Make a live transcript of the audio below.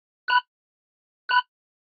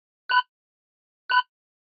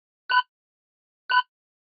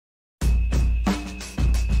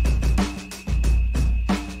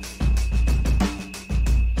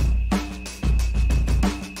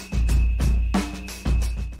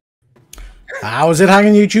How's it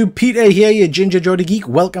hanging, YouTube? Peter here, your Ginger Jody Geek.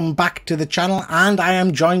 Welcome back to the channel, and I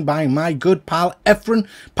am joined by my good pal Efren,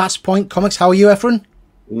 Passpoint Comics. How are you, Efren?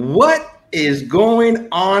 What is going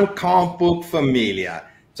on, Comic Book Familia?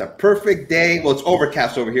 It's a perfect day. Well, it's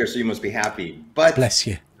overcast over here, so you must be happy. But bless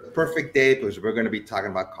you. A perfect day because we're going to be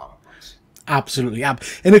talking about comic books. Absolutely. And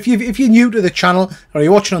if you're new to the channel or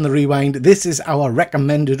you're watching on the Rewind, this is our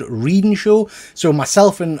recommended reading show. So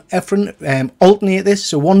myself and Efren alternate this.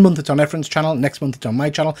 So 1 month it's on Efren's channel, next month it's on my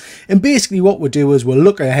channel. And basically what we'll do is we'll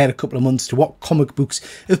look ahead a couple of months to what comic books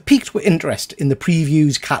have piqued our interest in the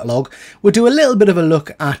previews catalogue. We'll do a little bit of a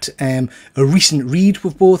look at a recent read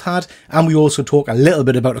we've both had, and we also talk a little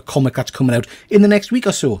bit about a comic that's coming out in the next week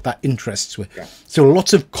or so that interests you. Yeah. So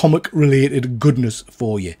lots of comic related goodness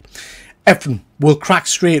for you. Efren, we'll crack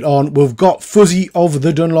straight on. We've got Fuzzy of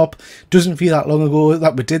the Dunlop. Doesn't feel that long ago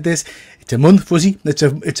that we did this. It's a month, Fuzzy.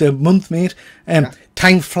 It's a month, mate.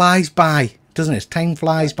 Time flies by, doesn't it? Time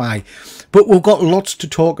flies by. But we've got lots to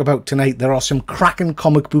talk about tonight. There are some cracking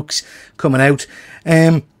comic books coming out.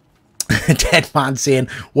 Dead Man saying,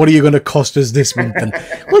 what are you going to cost us this month? And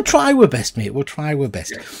we'll try our best, mate. We'll try our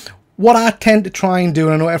best. Yeah. What I tend to try and do,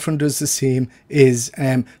 and I know everyone does the same, is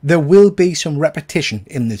there will be some repetition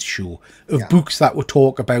in this show of books that we'll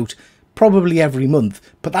talk about probably every month.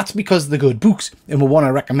 But that's because they're good books and we want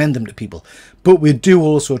to recommend them to people. But we do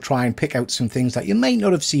also try and pick out some things that you might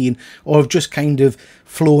not have seen or have just kind of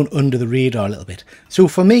flown under the radar a little bit. So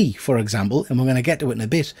for me, for example, and we're going to get to it in a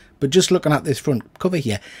bit, but just looking at this front cover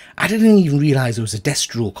here, I didn't even realise there was a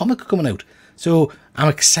Destro comic coming out. So I'm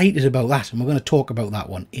excited about that, and we're going to talk about that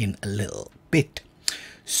one in a little bit.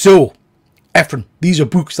 So, Efren, these are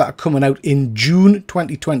books that are coming out in June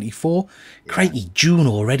 2024. Yeah. Crikey, June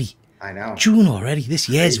already. I know. June already. This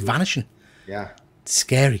year's vanishing. Yeah. It's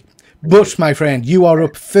scary. But, my friend, you are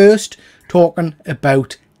up first talking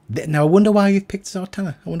about... Now, I wonder why you've picked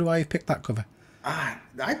Zatanna. I wonder why you've picked that cover. I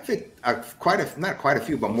picked not quite a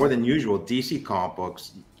few, but more than usual DC comic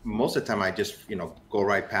books. Most of the time I just, go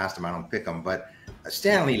right past them. I don't pick them. But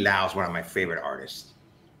Stan Lee Lau is one of my favorite artists.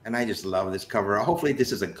 And I just love this cover. Hopefully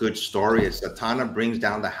this is a good story. It's Zatanna brings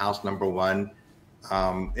down the house #1.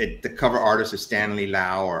 The cover artist is Stan Lee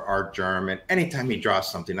Lau or Art Germ. And anytime he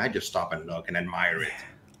draws something, I just stop and look and admire it.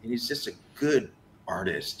 And he's just a good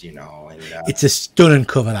artist, And, it's a stunning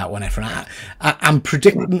cover, that one, Efren. I'm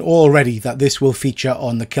predicting already that this will feature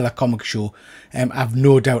on the Killer Comic Show. I've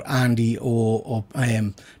no doubt Andy or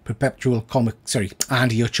Perpetual Comic,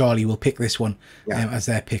 Andy or Charlie will pick this one as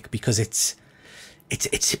their pick, because it's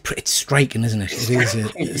striking, isn't it?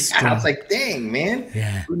 It is. I was like, dang, man.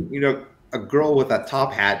 Yeah. A girl with a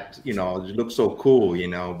top hat, looks so cool,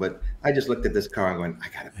 But I just looked at this cover and going, I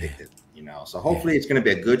gotta pick it. So hopefully it's going to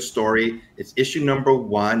be a good story. It's issue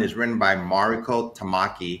 #1. It's written by Mariko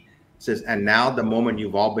Tamaki. It says, and now the moment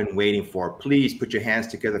you've all been waiting for. Please put your hands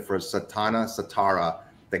together for Zatanna Zatara,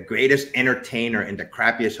 the greatest entertainer in the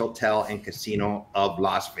crappiest hotel and casino of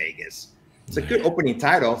Las Vegas. It's a good opening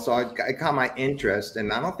title, so it caught my interest.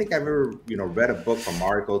 And I don't think I've ever, read a book from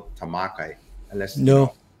Mariko Tamaki, unless me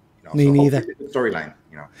neither. Storyline,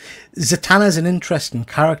 Zatanna is an interesting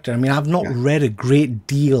character. I mean, I've not read a great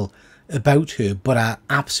deal about her, but I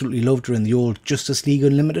absolutely loved her in the old Justice League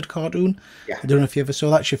Unlimited cartoon. I don't know if you ever saw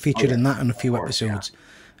that. She featured in that in a few episodes.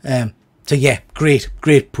 So yeah, great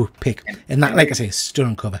pick. And that, like I say,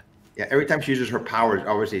 stunning cover. Yeah, every time she uses her powers,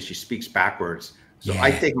 obviously she speaks backwards. So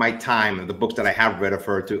I take my time in the books that I have read of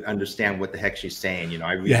her to understand what the heck she's saying.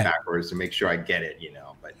 I read backwards to make sure I get it.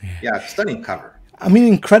 But stunning cover. I mean,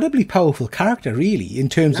 incredibly powerful character, really, in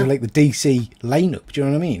terms of like the DC lineup. Do you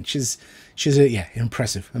know what I mean? She's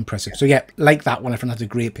impressive. So yeah, like that one. I think that's a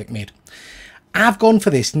great pick, mate. I've gone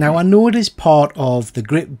for this. Now, I know it is part of the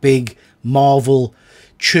great big Marvel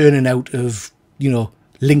churning out of,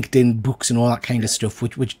 LinkedIn books and all that kind of stuff,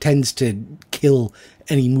 which tends to kill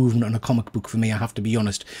any movement on a comic book for me, I have to be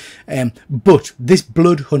honest. But this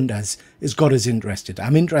Blood Hunters has got us interested.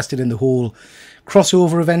 I'm interested in the whole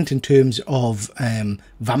crossover event in terms of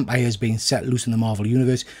vampires being set loose in the Marvel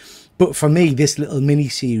Universe. But for me, this little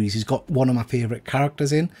mini-series has got one of my favourite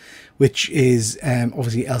characters in, which is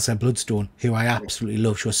obviously Elsa Bloodstone, who I absolutely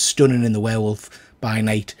love. She was stunning in the Werewolf by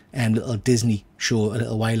Night little Disney show a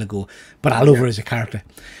little while ago. But I love her as a character.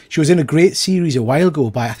 She was in a great series a while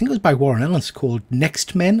ago I think it was by Warren Ellis, called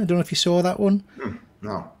Next Men. I don't know if you saw that one.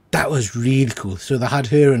 No. That was really cool. So they had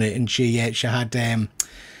her in it, and she had...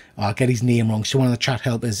 I'll get his name wrong. So one of the chat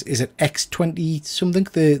helpers, is it X20 something,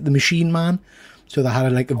 the Machine Man? So they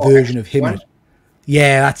had a version of him.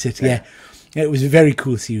 Yeah, that's it. Yeah. It was a very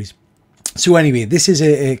cool series. So anyway, this is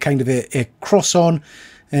a kind of a crossover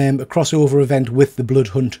event with the Blood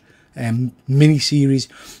Hunt mini-series.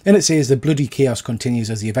 And it says the bloody chaos continues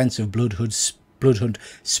as the events of Bloodhunt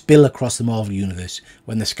spill across the Marvel Universe.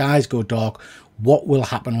 When the skies go dark, what will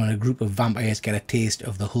happen when a group of vampires get a taste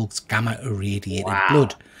of the Hulk's gamma-irradiated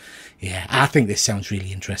blood? Yeah, I think this sounds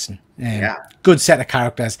really interesting. Good set of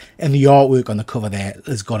characters, and the artwork on the cover there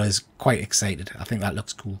has got us quite excited. I think that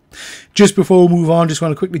looks cool. Just before we move on, just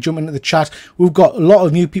want to quickly jump into the chat. We've got a lot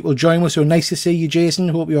of new people joining us, so nice to see you, Jason.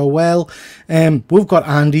 Hope you're well. We've got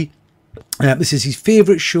Andy. This is his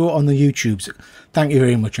favourite show on the YouTubes. Thank you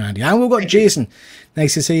very much, Andy. And we've got Jason.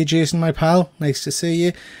 Nice to see you, Jason, my pal. Nice to see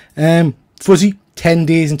you. Fuzzy, 10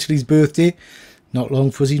 days until his birthday. Not long,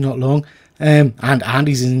 Fuzzy, not long. And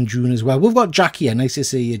Andy's in June as well. We've got Jack here. Nice to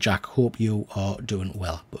see you, Jack. Hope you are doing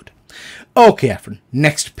well, bud. Okay, Efren.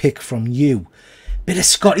 Next pick from you. Bit of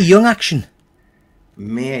Scotty Young action.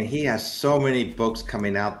 Man, he has so many books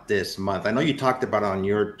coming out this month. I know you talked about it on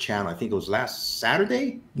your channel. I think it was last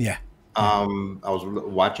Saturday. Yeah. I was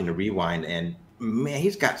watching the rewind, and man,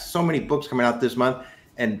 he's got so many books coming out this month.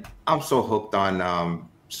 And I'm so hooked on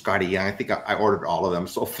Scotty Young. I think I ordered all of them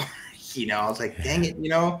so far. I was like, dang it,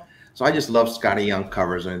 So I just love Scotty Young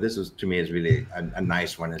covers, and this is, to me, is really a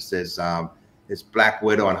nice one. It says it's Black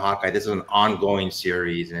Widow and Hawkeye. This is an ongoing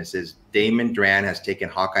series, and it says Damon Dran has taken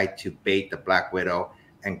Hawkeye to bait the Black Widow,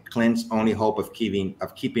 and Clint's only hope of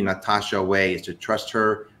keeping Natasha away is to trust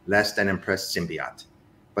her less than impressed symbiote.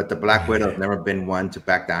 But the Black Widow has never been one to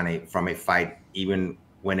back down from a fight, even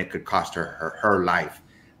when it could cost her life.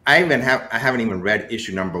 I haven't even read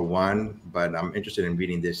issue #1, but I'm interested in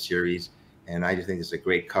reading this series. And I just think it's a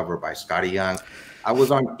great cover by Scotty Young. I was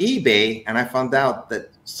on eBay and I found out that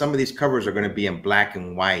some of these covers are going to be in black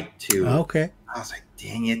and white too. Okay. I was like,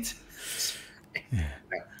 dang it.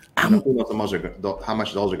 Who knows how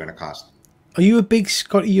much those are going to cost. Are you a big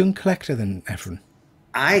Scotty Young collector then, Efren?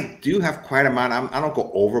 I do have quite a amount. I don't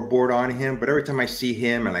go overboard on him, but every time I see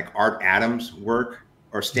him and like Art Adams' work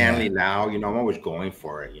or Stanley Lau, I'm always going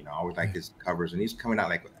for it. I always like his covers, and he's coming out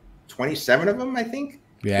like 27 of them, I think.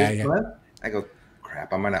 Yeah. I go,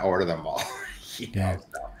 crap, I'm gonna order them all.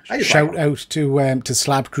 Shout out to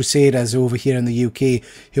Slab Crusaders over here in the UK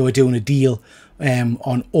who are doing a deal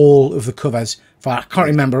on all of the covers for, I can't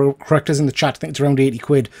remember, correct us in the chat, I think it's around 80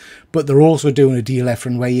 quid, but they're also doing a deal,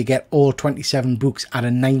 Efren, where you get all 27 books at a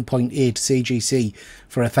 9.8 CGC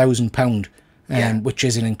for £1,000, which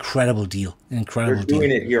is an incredible deal. They're doing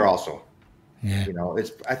it here also. Yeah.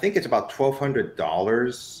 I think it's about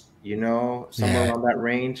 $1,200, somewhere around that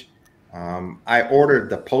range. I ordered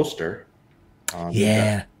the poster.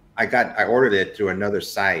 I ordered it through another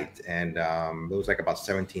site, and it was like about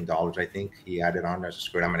 $17, I think. He added on there. So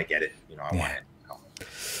screw it, I'm gonna get it. I want it.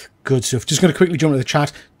 Good stuff. Just gonna quickly jump to the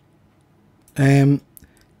chat.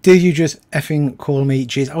 Did you just effing call me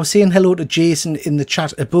Jason? I was saying hello to Jason in the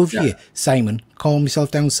chat above you, Simon. Call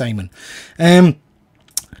myself down, Simon. He's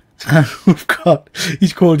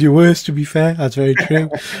called you worse, to be fair. That's very true.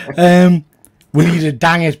 We need a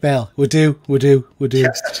dang it bell. We do.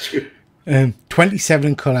 Yes, that's true. 27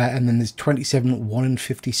 in colour, and then there's 27 1 in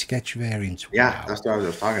 50 sketch variants. Yeah, wow. That's what I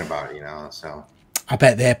was talking about, so. I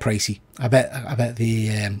bet they're pricey. I bet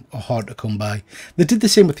they are hard to come by. They did the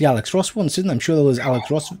same with the Alex Ross ones, didn't they? I'm sure there was Alex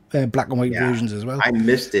Ross black and white versions as well. I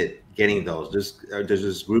missed it getting those. There's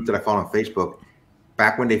this group that I found on Facebook.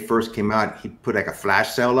 Back when they first came out, he put like a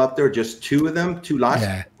flash sale up there, just 2 of them, 2 lots,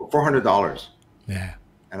 for $400. Yeah.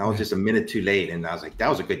 And I was just a minute too late, and I was like, that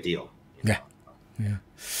was a good deal. Yeah.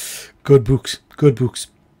 Good books.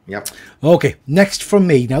 Yep. Okay, next from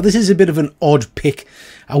me. Now, this is a bit of an odd pick.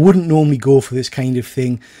 I wouldn't normally go for this kind of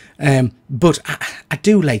thing, but I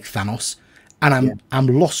do like Thanos, and I'm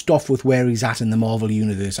lost off with where he's at in the Marvel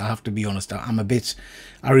Universe. I have to be honest.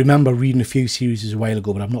 I remember reading a few series a while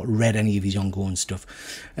ago, but I've not read any of his ongoing stuff.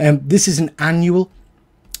 This is an annual.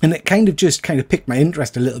 And it kind of piqued my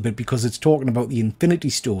interest a little bit because it's talking about the Infinity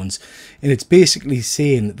Stones. And it's basically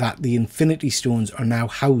saying that the Infinity Stones are now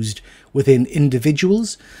housed within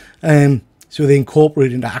individuals. So they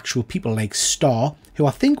incorporate into actual people like Star, who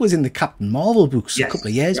I think was in the Captain Marvel books a couple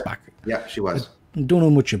of years back. Yeah, she was. I don't know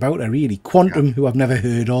much about her, really. Quantum, who I've never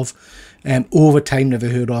heard of. Overtime, never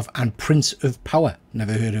heard of. And Prince of Power,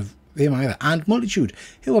 never heard of them either, and Multitude,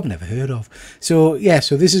 who I've never heard of. So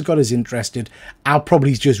so this has got us interested. I'll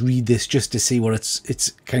probably just read this just to see what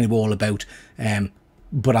it's kind of all about,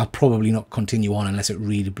 but I'll probably not continue on unless it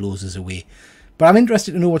really blows us away. But I'm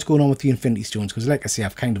interested to know what's going on with the Infinity Stones, because like I say,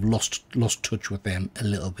 I've kind of lost touch with them a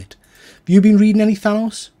little bit. Have you been reading any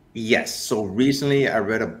Thanos? Yes. So recently I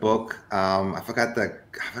read a book. I forgot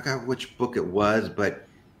which book it was, but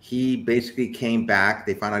he basically came back.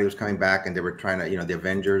 They found out he was coming back, and they were trying to, the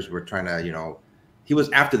Avengers were trying to, he was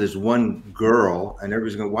after this one girl, and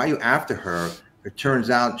everybody's going, "Why are you after her?" It turns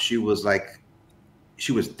out she was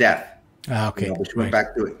deaf. Ah, okay. You know, she went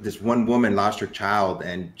back to this one woman lost her child,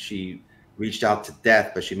 and she reached out to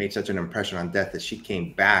Death, but she made such an impression on Death that she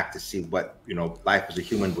came back to see what, you know, life as a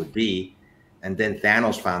human would be. And then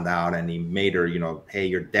Thanos found out, and he made her, you know, hey,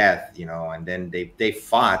 you're Death, you know. And then they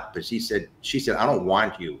fought, but she said, "I don't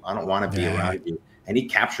want you. I don't want to be around you." And he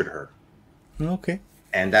captured her. Okay.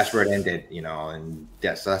 And that's where it ended, you know. And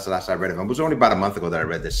that's the last I read of him. It was only about a month ago that I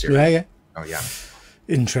read this series. Yeah. Oh yeah.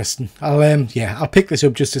 Interesting. I'll pick this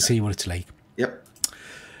up just to see what it's like. Yep.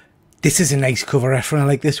 This is a nice cover, Ephraim. I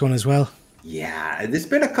like this one as well. Yeah, it's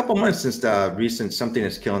been a couple months since the recent "Something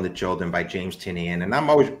Is Killing the Children" by James Tynion, and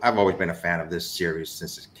I've always been a fan of this series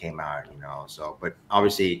since it came out, you know. So, but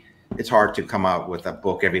obviously, it's hard to come out with a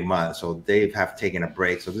book every month, so they have taken a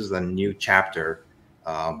break. So this is a new chapter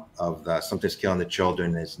of the "Something's Killing the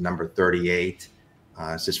Children." It's number 38.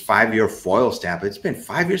 It's this 5-year foil stamp. It's been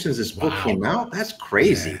 5 years since this book came out. That's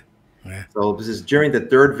crazy. Yeah. So this is during the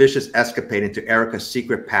third vicious escapade into Erica's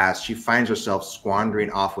secret past. She finds herself squandering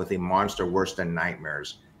off with a monster worse than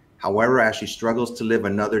nightmares. However, as she struggles to live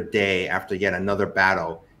another day after yet another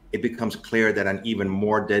battle, it becomes clear that an even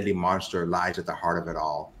more deadly monster lies at the heart of it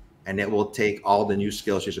all, and it will take all the new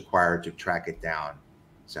skills she's acquired to track it down.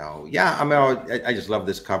 So yeah, I mean, I just love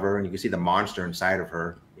this cover, and you can see the monster inside of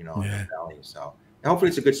her, you know, in the belly. So hopefully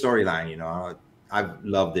it's a good storyline, you know. I've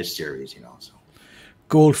loved this series, you know. So.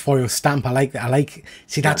 Gold foil stamp. I like that.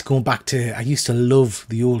 See, that's going back to, I used to love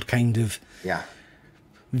the old kind of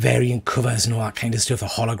variant covers and all that kind of stuff, the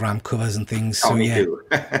hologram covers and things. So me too.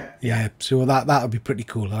 Yeah. So that would be pretty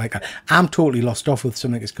cool. I like that. I'm totally lost off with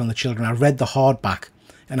Something That's Killing the Children. I read the hardback,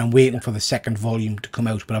 and I'm waiting for the second volume to come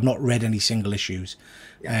out, but I've not read any single issues.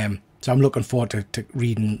 So I'm looking forward to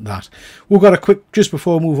reading that. We've got a quick, just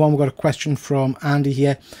before we move on, we've got a question from Andy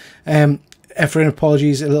here. Ephraim,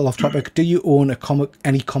 apologies, a little off topic. Do you own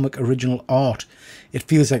any comic original art? It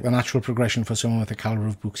feels like the natural progression for someone with the caliber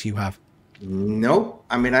of books you have. Nope.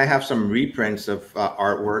 I mean, I have some reprints of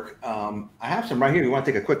artwork. I have some right here. If you want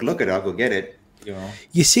to take a quick look at it, I'll go get it. You know,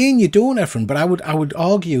 you're saying you don't, Ephraim, but I would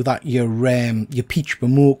argue that your Peach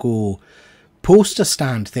Momoko poster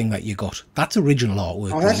stand thing that you got, that's original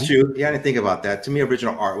artwork. Oh, that's true. Yeah, I didn't think about that. To me,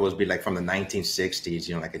 original art would be like from the 1960s,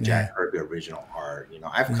 you know, like a Jack Kirby original art. You know,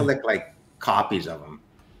 I've collect like copies of them.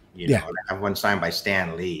 You know, I have one signed by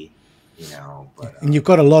Stan Lee. You know, but and you've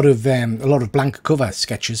got a lot of blank cover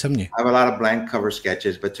sketches, haven't you? I have a lot of blank cover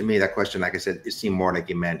sketches, but to me, that question, like I said, it seemed more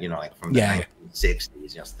like it meant, you know, like from the 1960s,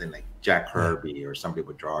 you know, something like Jack Kirby or somebody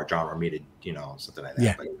would draw, or John Romita, you know, something like that.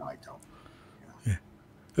 Yeah. But you know, I don't.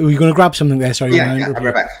 Are you going to grab something there? Sorry. Yeah, I'll be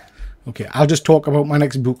right back. Okay, I'll just talk about my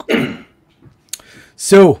next book.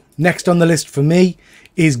 So, next on the list for me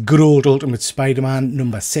is good old Ultimate Spider-Man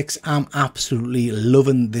number 6. I'm absolutely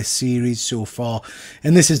loving this series so far.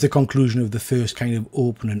 And this is the conclusion of the first kind of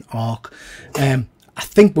opening arc. I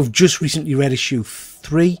think we've just recently read issue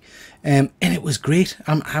 3. And it was great.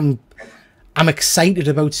 I'm excited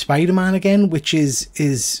about Spider-Man again, which is,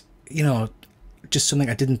 you know, just something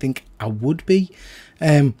I didn't think I would be.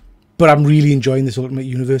 But I'm really enjoying this Ultimate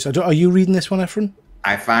Universe. Are you reading this one, Ephraim?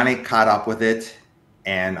 I finally caught up with it,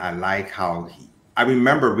 and I like how I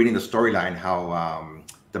remember reading the storyline how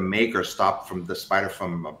the maker stopped the spider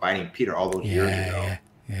from biting Peter all those years ago,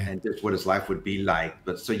 and just what his life would be like.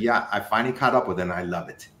 But so yeah, I finally caught up with it, and I love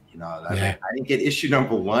it. You know, I didn't get issue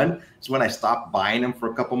number 1. It's when I stopped buying them for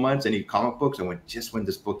a couple months. Any comic books, and when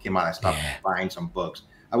this book came out, I stopped buying some books.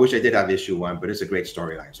 I wish I did have issue 1, but it's a great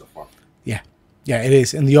storyline so far. Yeah, it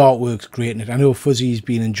is, and the artwork's great in it. I know Fuzzy's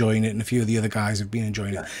been enjoying it, and a few of the other guys have been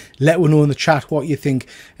enjoying it. Let us know in the chat what you think.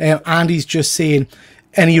 Andy's just saying,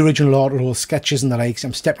 any original art or sketches and the likes.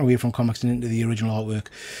 I'm stepping away from comics and into the original artwork.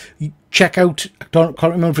 Check out, I can't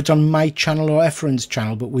remember if it's on my channel or Ephraim's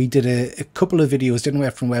channel, but we did a couple of videos, didn't we,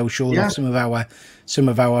 Ephraim, where we showed off some of our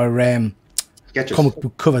sketches. Comic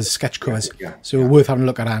book covers, sketch covers. So worth having a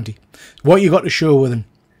look at, Andy. What you got to show with them?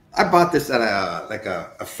 I bought this at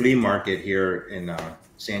a flea market here in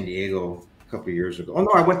San Diego a couple of years ago. Oh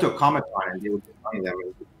no, I went to a Comic-Con and they were selling them,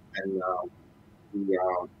 and the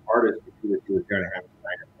artist he was going to have a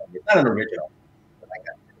sign it. It's not an original, but I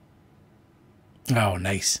got it. Oh,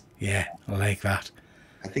 nice. Yeah, I like that.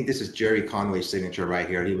 I think this is Jerry Conway's signature right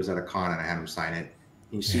here. He was at a con and I had him sign it.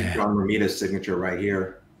 You see John Romita's signature right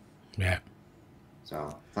here. Yeah. So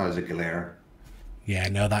I thought it was a glare. Yeah,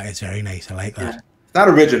 no, that is very nice. I like that. It's not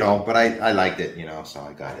original, but I liked it, you know, so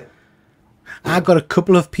I got it. I got a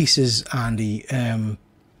couple of pieces, Andy,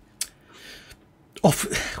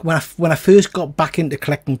 when I first got back into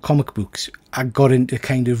collecting comic books, I got into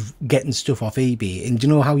kind of getting stuff off eBay, and you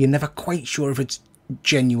know how you're never quite sure if it's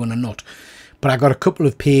genuine or not. But I got a couple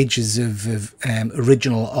of pages of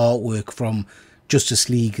original artwork from Justice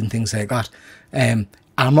League and things like that.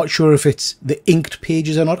 I'm not sure if it's the inked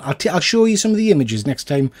pages or not. I'll show you some of the images next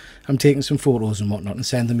time I'm taking some photos and whatnot and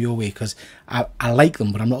send them your way, because I like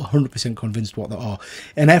them, but I'm not 100% convinced what they are.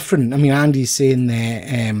 And Efren, I mean, Andy's saying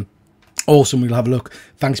there, awesome, we'll have a look.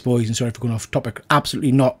 Thanks, boys, and sorry for going off topic.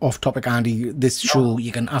 Absolutely not off topic, Andy. This show,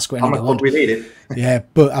 you can ask what anyone wants. Related. Yeah,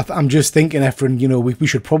 but I'm just thinking, Efren, you know, we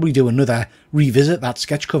should probably do another revisit that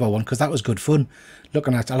sketch cover one, because that was good fun.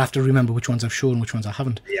 Looking at, I'll have to remember which ones I've shown, which ones I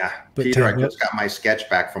haven't. Yeah, but Peter, I just got my sketch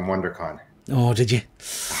back from WonderCon. Oh, did you?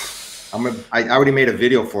 I already made a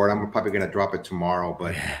video for it. I'm probably going to drop it tomorrow,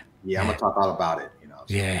 but yeah, I'm going to talk all about it. You know.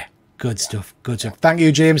 So. Yeah. Good stuff. Good stuff. Thank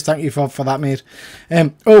you, James. Thank you for that, mate.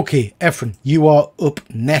 Okay, Efren, you are up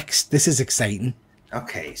next. This is exciting.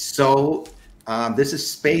 Okay, so this is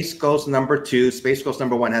Space Ghost #2. Space Ghost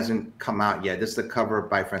 #1 hasn't come out yet. This is the cover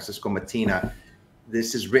by Francisco Mattina.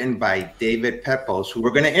 This is written by David Pepose, who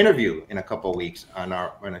we're going to interview in a couple of weeks on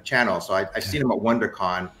a channel. So I've seen him at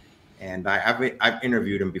WonderCon, and I've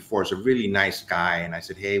interviewed him before. He's a really nice guy, and I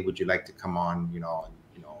said, hey, would you like to come on, you know,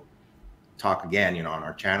 talk again, you know, on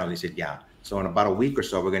our channel? He said, yeah. So in about a week or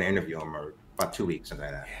so, we're going to interview him, or about 2 weeks, something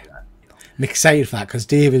like that. Yeah. You know. I'm excited for that, because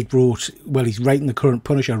David wrote, well, he's writing the current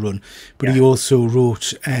Punisher run, but he also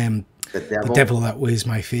wrote The Devil That Wears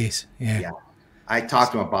My Face. Yeah. I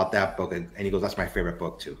talked to him about that book, and he goes, that's my favorite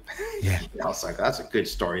book too. Yeah. I was like, that's a good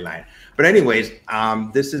storyline. But anyways,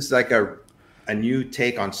 this is like a new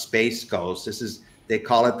take on Space Ghost. This is, they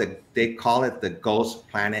call it the Ghost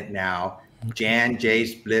Planet now. Jan,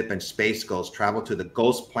 Jace, Blip, and Space Ghost travel to the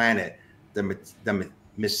Ghost Planet, the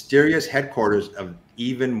mysterious headquarters of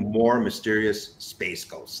even more mysterious Space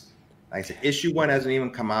Ghosts. Like I said, issue 1 hasn't even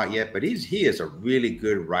come out yet, but he is a really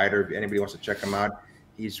good writer. If anybody wants to check him out,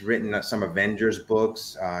 he's written some Avengers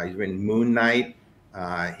books. He's written Moon Knight.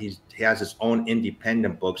 He has his own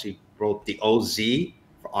independent books. He wrote the OZ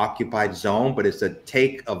for Occupied Zone, but it's a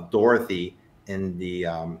take of Dorothy in the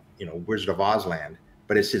Wizard of Oz land.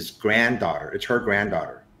 But it's his granddaughter. It's her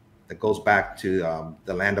granddaughter that goes back to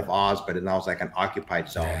the land of Oz, but it now is like an occupied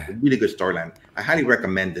zone. Yeah. Really good storyline. I highly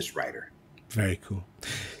recommend this writer. Very cool.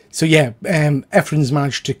 So yeah, Efren's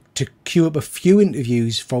managed to queue up a few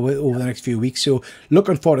interviews for over the next few weeks. So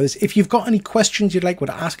looking forward to this. If you've got any questions you'd like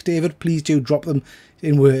to ask David, please do drop them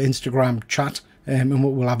in our Instagram chat. And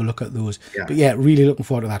we'll have a look at those. Yeah. But yeah, really looking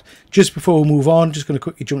forward to that. Just before we move on, just going to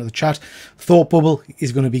quickly jump to the chat. Thought Bubble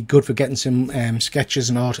is going to be good for getting some sketches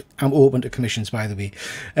and art. I'm open to commissions, by the way.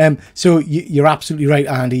 So you're absolutely right,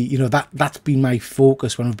 Andy. You know, that's been my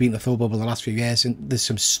focus when I've been to Thought Bubble the last few years, and there's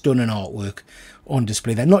some stunning artwork on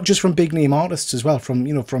display there. Not just from big name artists as well,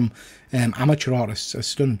 from amateur artists. Are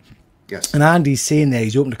stunning. Yes. And Andy's saying there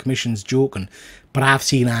he's open to commissions, joking. But I've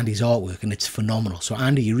seen Andy's artwork and it's phenomenal. So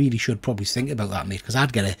Andy, you really should probably think about that, mate, because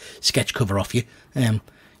I'd get a sketch cover off you.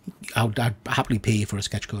 I'd happily pay you for a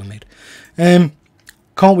sketch cover, mate.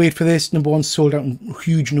 Can't wait for this. #1 sold out in a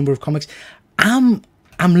huge number of comics. I'm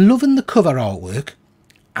loving the cover artwork.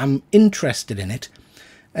 I'm interested in it.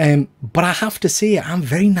 But I have to say, I'm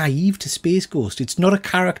very naive to Space Ghost. It's not a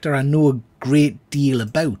character I know a great deal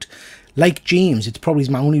about. Like James, it's probably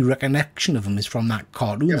my only recollection of him is from that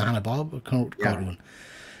cartoon, the Hanna-Barbera cartoon.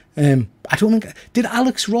 I don't think... Did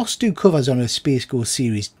Alex Ross do covers on a Space Ghost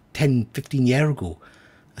series 10, 15 years ago?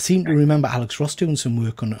 I seem to remember Alex Ross doing some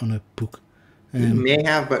work on a book. He may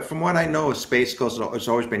have, but from what I know, Space Ghost has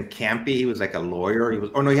always been campy. He was like a lawyer.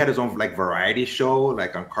 He had his own like variety show,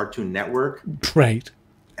 like on Cartoon Network. Right.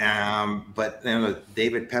 But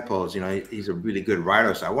David Pepose, he's a really good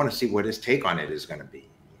writer, so I want to see what his take on it is going to be.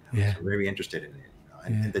 Yeah, so very interested in it.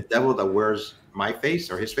 And The Devil That Wears My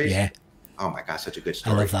Face, or his face. Yeah. Oh my God, such a good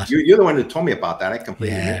story. I love that. You're the one who told me about that. I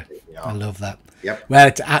completely missed it, I love that. Yep. Well,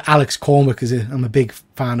 it's Alex Cormack I'm a big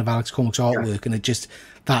fan of Alex Cormack's artwork, and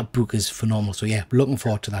that book is phenomenal. So yeah, looking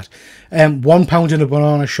forward to that. £1 in a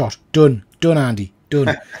banana shot. Done, Andy.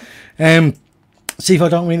 Done. See if I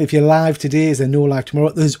don't mean if you're live today, is there no live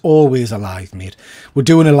tomorrow? There's always a live, mate. We're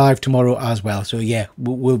doing a live tomorrow as well. So yeah,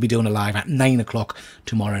 we'll be doing a live at 9 o'clock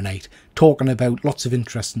tomorrow night, talking about lots of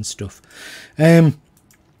interesting stuff.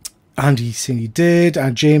 Andy said he did,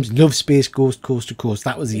 and James loves Space Ghost Coast to Coast.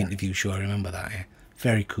 That was the interview show. I remember that. Yeah.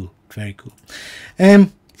 Very cool. Very cool.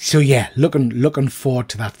 So yeah, looking forward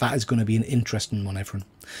to that. That is going to be an interesting one, everyone.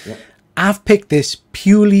 Yep. I've picked this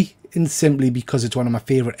purely and simply because it's one of my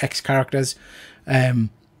favorite X characters.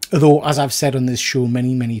 Although, as I've said on this show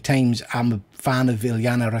many times, I'm a fan of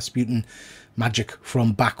Ilyana Rasputin magic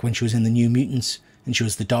from back when she was in the New Mutants, and she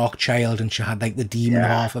was the Dark Child, and she had like the demon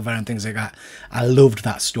half of her and things like that. I loved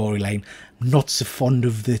that storyline. Not so fond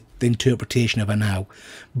of the interpretation of her now.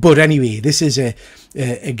 But anyway, this is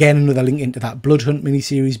again another link into that Bloodhunt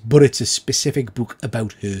miniseries, but it's a specific book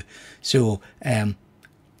about her. So, and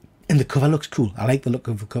the cover looks cool. I like the look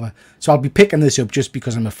of the cover. So I'll be picking this up just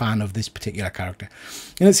because I'm a fan of this particular character.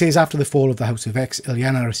 And it says, after the fall of the House of X,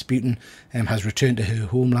 Illyana Rasputin has returned to her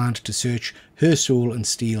homeland to search her soul and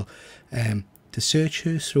steal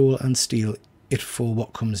it for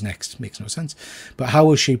what comes next. Makes no sense. But how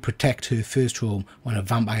will she protect her first home when a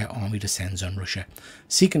vampire army descends on Russia,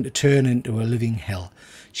 seeking to turn into a living hell?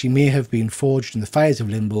 She may have been forged in the fires of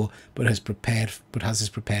Limbo, but has this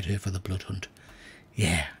prepared her for the Blood Hunt.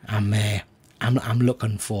 Yeah, I'm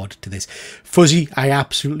looking forward to this. Fuzzy, I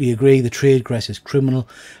absolutely agree. The trade dress is criminal.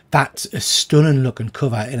 That's a stunning looking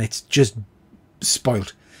cover, and it's just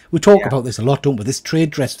spoilt. We talk about this a lot, don't we? This trade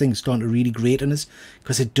dress thing is starting to really grate on us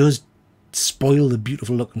because it does spoil the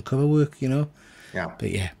beautiful looking cover work, you know? Yeah.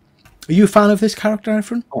 But yeah. Are you a fan of this character,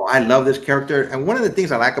 Efren? Oh, I love this character. And one of the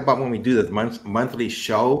things I like about when we do the monthly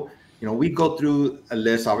show, you know, we go through a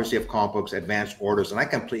list, obviously, of comic books, advanced orders, and I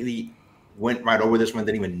completely went right over this one,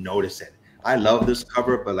 didn't even notice it. I love this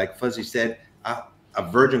cover, but like Fuzzy said, a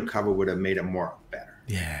virgin cover would have made it more better.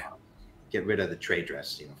 Yeah. Get rid of the trade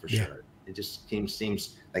dress, you know, for sure. It just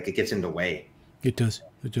seems like it gets in the way. It does.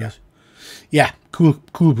 It does. Yeah. Cool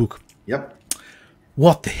book. Yep.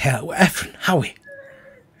 What the hell? Efren, Howie.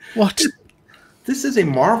 What? This is a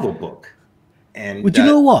Marvel book. And well, do you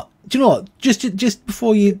know what? Just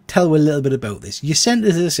before you tell a little bit about this, you sent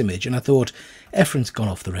us this image and I thought, Efren's gone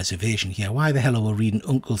off the reservation here. Why the hell are we reading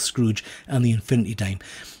Uncle Scrooge and the Infinity Dime?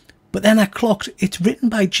 But then I clocked, it's written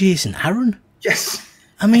by Jason Aaron. Yes.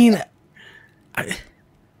 I mean,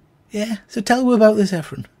 yeah. So tell me about this,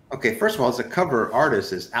 Efren. Okay, first of all, the cover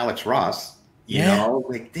artist is Alex Ross. You know,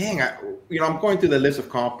 like, dang, I'm going through the list of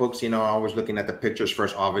comic books, you know, I was looking at the pictures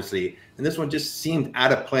first, obviously, and this one just seemed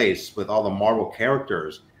out of place with all the Marvel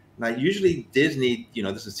characters. Now, usually Disney, you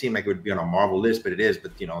know, doesn't seem like it would be on a Marvel list, but it is,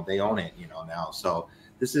 but, you know, they own it, you know, now. So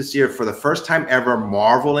this is here for the first time ever,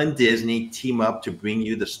 Marvel and Disney team up to bring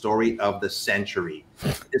you the story of the century.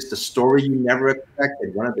 It's the story you never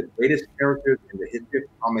expected. One of the greatest characters in the history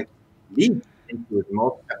of comics leads into his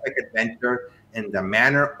most epic adventure in the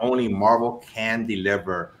manner only Marvel can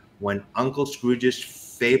deliver, when Uncle Scrooge's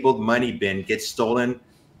fabled money bin gets stolen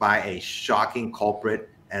by a shocking culprit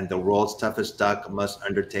and the world's toughest duck must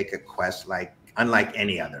undertake a quest unlike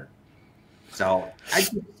any other. So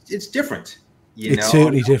it's different, you know. It's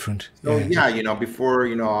certainly different. So yeah, you know, before,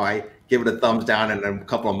 you know, I give it a thumbs down in a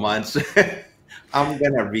couple of months, I'm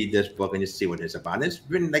gonna read this book and just see what it's about. And it's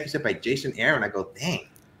written, like you said, by Jason Aaron. I go, dang,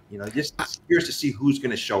 you know, just curious to see who's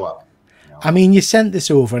gonna show up. I mean, you sent this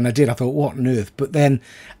over and I thought, what on earth? But then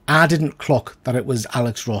I didn't clock that it was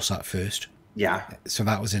Alex Ross at first. Yeah. So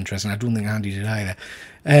that was interesting. I don't think Andy did either.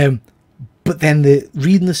 But then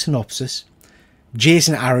reading the synopsis,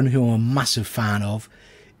 Jason Aaron, who I'm a massive fan of,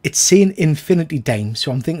 it's saying Infinity Dime,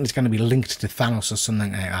 so I'm thinking it's going to be linked to Thanos or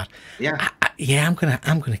something like that. Yeah. I'm gonna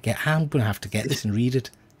have to get this and read it.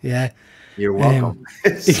 Yeah. You're welcome.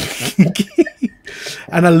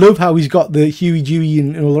 And I love how he's got the Huey, Dewey,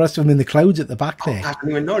 and all the rest of them in the clouds at the back there. I didn't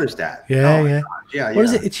even notice that. Yeah, yeah. What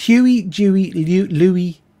is it? It's Huey, Dewey,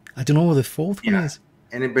 Louie. I don't know what the fourth one is.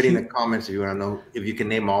 Anybody in the comments, if you want to know, if you can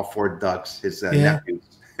name all four ducks, his nephews.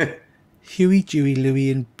 Huey, Dewey,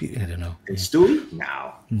 Louie, and I don't know. And Stewie?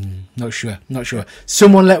 No. Not sure.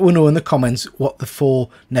 Someone let me know in the comments what the four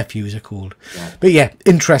nephews are called. Yeah. But yeah,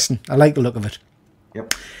 interesting. I like the look of it.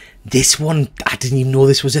 Yep. This one, I didn't even know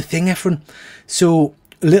this was a thing, Efren. So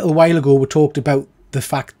a little while ago, we talked about the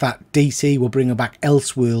fact that DC were bringing back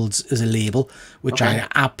Elseworlds as a label, which I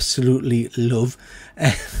absolutely love.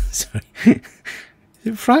 Sorry. Is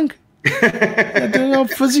it Frank? I don't know,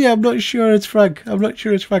 Fuzzy, I'm not sure it's Frank.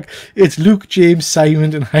 It's Luke, James,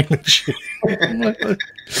 Simon, and Highland Shane.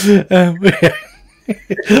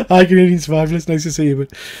 Hi, Canadians, fabulous. Nice to see you.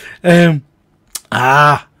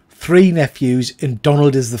 But, three nephews and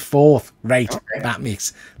Donald is the fourth. Right. Okay. That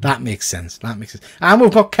makes sense. And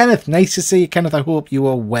we've got Kenneth. Nice to see you, Kenneth. I hope you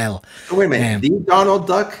are well. Oh, wait a minute. The Donald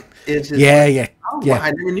Duck is his yeah. Wow,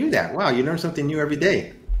 I never knew that. Wow, you learn something new every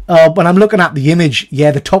day. When I'm looking at the image,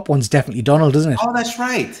 the top one's definitely Donald, isn't it? Oh, that's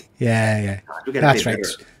right. Yeah. That's right.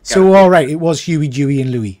 So, all right, it was Huey, Dewey,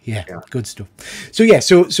 and Louie. Yeah, good stuff. So,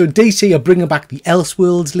 so DC are bringing back the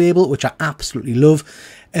Elseworlds label, which I absolutely love.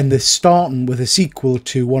 And they're starting with a sequel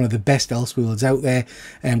to one of the best Elseworlds out there,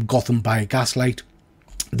 Gotham by Gaslight.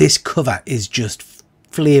 This cover is just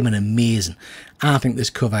flaming amazing. I think this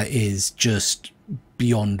cover is just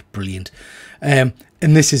beyond brilliant.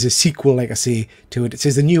 And this is a sequel, like I say, to it. It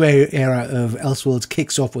says the new era of Elseworlds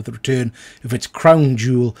kicks off with the return of its crown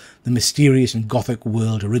jewel, the mysterious and gothic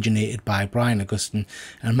world originated by Brian Augustyn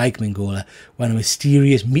and Mike Mignola. When a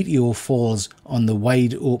mysterious meteor falls on the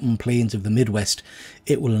wide open plains of the Midwest,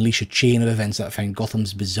 it will unleash a chain of events that find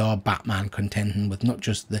Gotham's bizarre Batman contending with not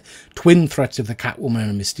just the twin threats of the Catwoman and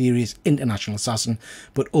a mysterious international assassin,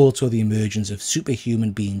 but also the emergence of superhuman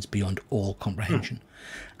beings beyond all comprehension.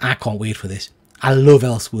 I can't wait for this. I love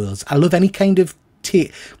Elseworlds. I love any kind of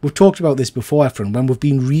we've talked about this before, Efren, when we've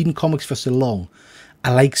been reading comics for so long.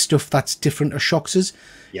 I like stuff that's different or shocks us.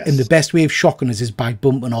 Yes. And the best way of shocking us is by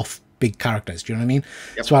bumping off big characters. Do you know what I mean?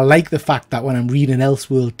 Yep. So I like the fact that when I'm reading an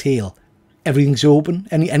Elseworld tale, everything's open.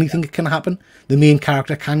 Anything can happen. The main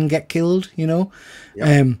character can get killed, you know?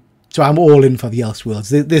 Yep. So I'm all in for the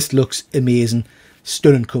Elseworlds. This looks amazing.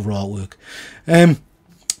 Stunning cover artwork.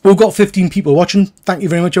 We've got 15 people watching. Thank you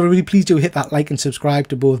very much, everybody. Please do hit that like and subscribe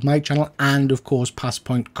to both my channel and, of course, Past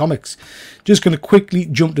Point Comics. Just going to quickly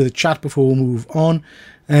jump to the chat before we move on.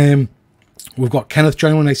 We've got Kenneth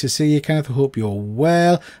joining. Nice to see you, Kenneth. I hope you're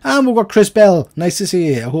well. And we've got Chris Bell. Nice to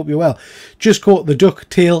see you. I hope you're well. Just caught the duck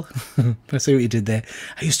tail. I see what you did there.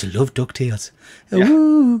 I used to love DuckTales.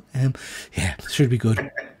 Yeah, yeah, should be good.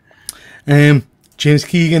 James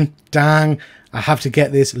Keegan. Dang. I have to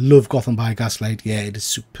get this. Love Gotham by Gaslight. Yeah, it is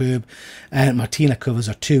superb. Martina covers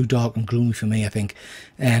are too dark and gloomy for me, I think.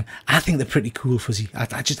 I think they're pretty cool, Fuzzy. I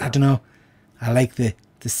don't know. I like the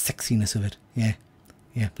sexiness of it.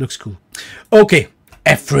 Yeah, looks cool. Okay,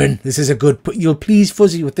 Efren, this is a good... You'll please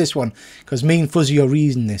Fuzzy with this one, because me and Fuzzy are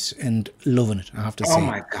reading this and loving it, I have to say. Oh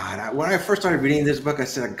my God. When I first started reading this book, I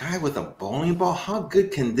said, a guy with a bowling ball, how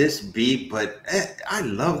good can this be? But I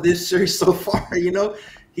love this series so far, you know?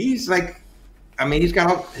 He's like... I mean, he's got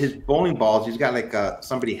all his bowling balls. He's got like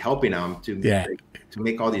somebody helping him to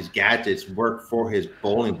make all these gadgets work for his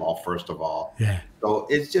bowling ball. First of all, So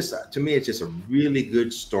it's just to me, it's just a really good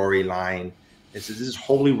storyline. This is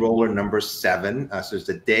Holy Roller #7. So it's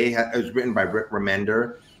it was written by Rick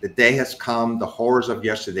Remender. The day has come. The horrors of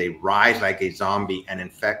yesterday rise like a zombie and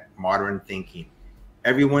infect modern thinking.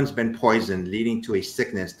 Everyone's been poisoned, leading to a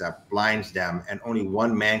sickness that blinds them, and only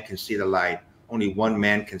one man can see the light. Only one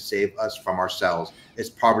man can save us from ourselves. It's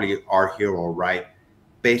probably our hero, right?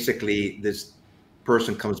 Basically, this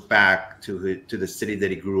person comes back to the city that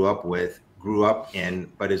he grew up in,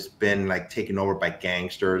 but it's been like taken over by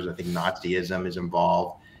gangsters. I think Nazism is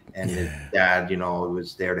involved, and his dad, you know,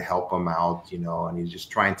 was there to help him out, you know, and he's just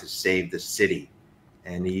trying to save the city.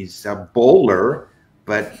 And he's a bowler,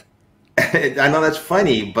 but I know that's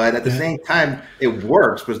funny, but at the same time, it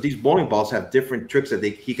works because these bowling balls have different tricks that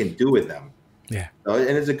he can do with them. Yeah. So,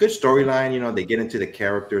 and it's a good storyline, you know, they get into the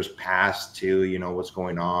characters' past too, you know, what's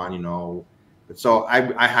going on, you know. So I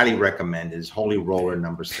highly recommend this Holy Roller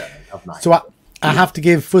 #7 of 9. So I have to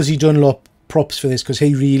give Fuzzy Dunlop props for this because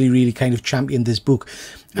he really kind of championed this book.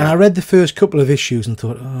 And I read the first couple of issues and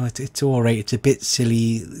thought, oh, it's all right. It's a bit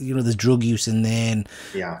silly. You know, there's drug use in there. And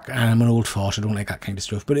I'm an old fart. I don't like that kind of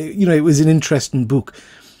stuff. But, you know, it was an interesting book.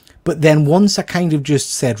 But then once I kind of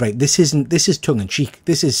just said, right, this is tongue-in-cheek.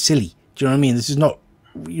 This is silly. Do you know what I mean? This is not,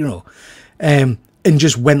 you know, and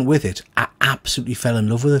just went with it. I absolutely fell in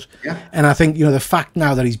love with it. Yeah. And I think, you know, the fact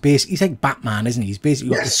now that he's like Batman, isn't he? He's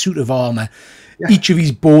basically got the suit of armor. Yeah. Each of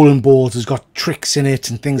his bowling balls has got tricks in it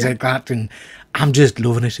and things like that. And I'm just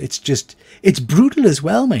loving it. It's brutal as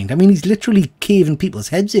well, mind. I mean, he's literally caving people's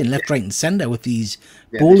heads in left, right, and center with these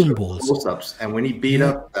bowling balls. Close-ups. And when he beat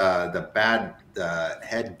up the bad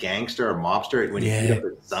head gangster or mobster, when he beat up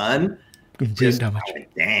his son. Just,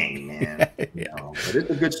 dang, man. You know, but it's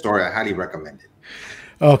a good story. I highly recommend it.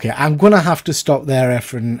 Okay, I'm going to have to stop there,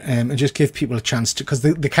 Efren, and just give people a chance to, because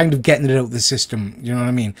they're kind of getting it out of the system. You know what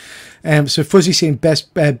I mean? So Fuzzy saying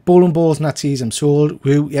best bowling balls, Nazis, I'm sold.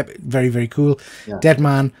 Woo, yep, very cool. Yeah. Dead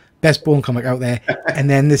Man, best bowling comic out there. And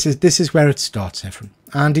then this is where it starts, Efren.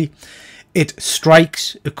 Andy, it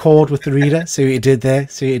strikes a chord with the reader. See what you did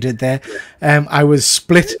there. I was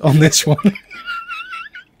split on this one.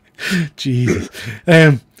 Jesus.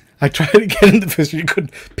 I tried to get in the first one, you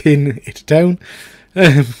couldn't pin it down.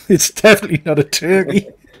 It's definitely not a turkey.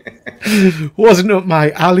 Wasn't up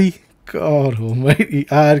my alley. God almighty,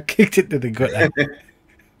 I kicked it to the gutter.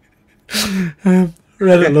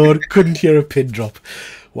 Reddit Lord, couldn't hear a pin drop.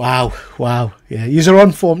 Wow. Yeah, you're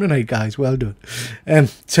on form tonight, guys. Well done.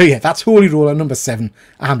 So yeah, that's Holy Roller #7.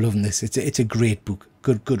 I'm loving this. It's a great book.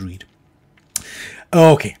 Good read.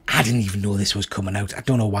 Okay, I didn't even know this was coming out. I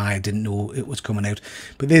don't know why I didn't know it was coming out.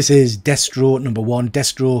 But this is Destro #1.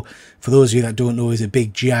 Destro, for those of you that don't know, is a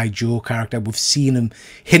big G.I. Joe character. We've seen him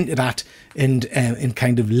hinted at and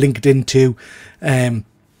kind of linked into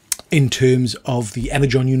in terms of the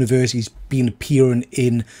Energon universe. He's been appearing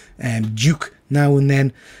in Duke now and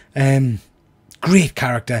then. Great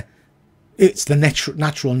character. It's the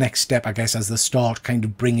natural next step, I guess, as the start, kind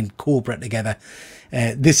of bringing Cobra together.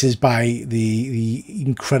 This is by the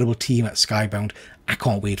incredible team at Skybound. I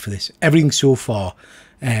can't wait for this. Everything so far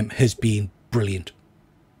has been brilliant.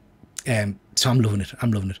 So I'm loving it.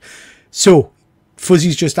 I'm loving it. So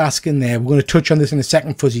Fuzzy's just asking there. We're going to touch on this in a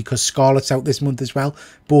second, Fuzzy, because Scarlet's out this month as well.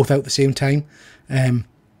 Both out at the same time. I'm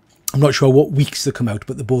not sure what weeks they come out,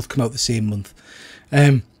 but they both come out the same month.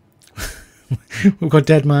 We've got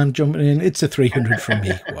Dead Man jumping in. It's a 300 from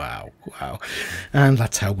me. Wow, wow. And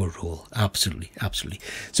that's how we roll. Absolutely, absolutely.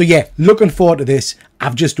 So yeah, looking forward to this.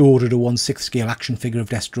 I've just ordered a 1/6 scale action figure of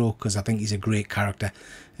Destro because I think he's a great character.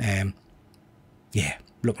 Yeah,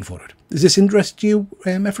 looking forward to it. Does this interest you,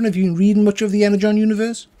 Ephraim? Have you been reading much of the Energon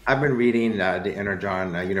universe? I've been reading the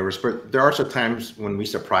Energon universe, but there are some times when we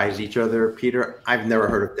surprise each other, Peter. I've never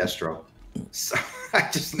heard of Destro. So I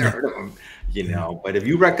just never heard of him. You know, but if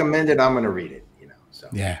you recommend it, I'm going to read it, you know, so.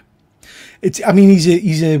 Yeah. I mean,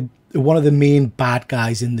 he's a one of the main bad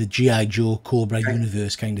guys in the G.I. Joe Cobra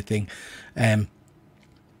universe kind of thing. Yeah,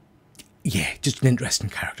 just an interesting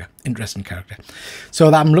character.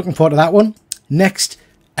 So I'm looking forward to that one. Next,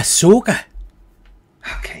 Ahsoka.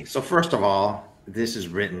 Okay, so first of all, this is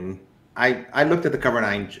written. I looked at the cover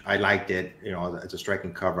and I liked it. You know, it's a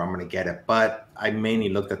striking cover. I'm going to get it. But I mainly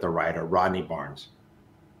looked at the writer, Rodney Barnes,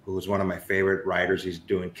 who is one of my favorite writers. He's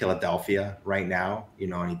doing Philadelphia right now, you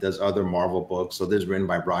know, and he does other Marvel books. So this is written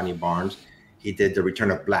by Rodney Barnes. He did The Return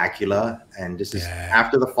of Blackula, and this is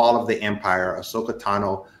after the fall of the Empire. Ahsoka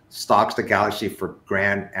Tano stalks the galaxy for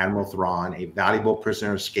Grand Admiral Thrawn. A valuable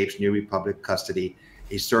prisoner escapes New Republic custody.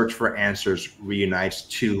 A search for answers reunites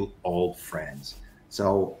two old friends.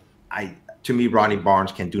 So to me, Rodney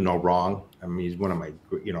Barnes can do no wrong. I mean, he's one of my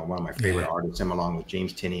favorite artists, him along with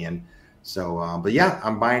James Tynion. So, but yeah,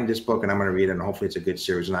 I'm buying this book and I'm going to read it, and hopefully it's a good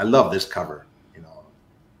series. And I love this cover, you know.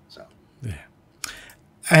 So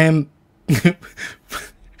yeah.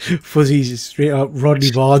 Fuzzy's straight up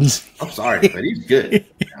Rodney Barnes. I'm sorry, but he's good.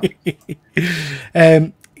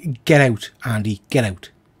 Get out, Andy. Get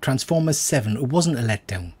out. Transformers 7. It wasn't a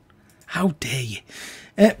letdown. How dare you?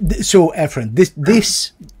 So, Ephraim,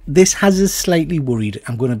 this has us slightly worried.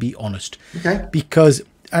 I'm going to be honest. Okay. Because,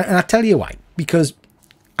 and I'll tell you why. Because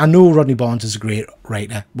I know Rodney Barnes is a great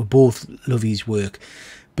writer. We both love his work,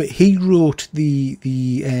 but he wrote the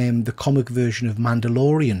comic version of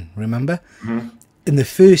Mandalorian. Remember, in the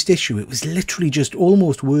first issue, it was literally just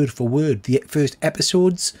almost word for word the first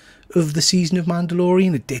episodes of the season of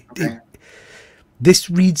Mandalorian. This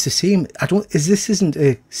reads the same. This isn't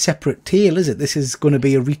a separate tale, is it? This is going to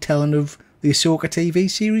be a retelling of the Ahsoka TV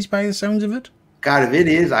series by the sounds of it. God, if it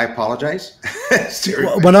is, I apologize.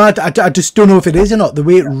 Well, I just don't know if it is or not. The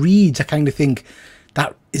way it reads, I kind of think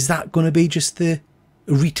is that going to be just the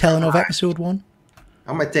retelling of episode 1?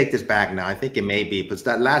 I'm going to take this back now. I think it may be, but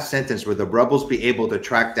that last sentence where the rebels be able to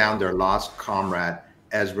track down their lost comrade,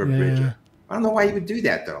 Ezra Bridger. I don't know why you would do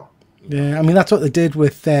that, though. Yeah, I mean, that's what they did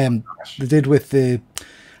with I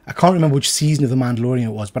can't remember which season of The Mandalorian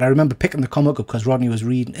it was, but I remember picking the comic up because Rodney was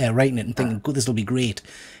writing it and thinking, "Good, this will be great."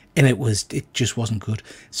 And it just wasn't good.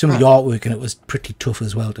 Some of the artwork in it was pretty tough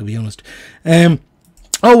as well, to be honest.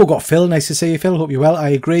 Oh, we've got Phil. Nice to see you, Phil. Hope you're well. I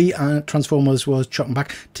agree. Transformers was chopping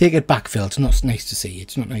back. Take it back, Phil. It's not nice to see you.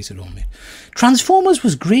 It's not nice at all, mate. Transformers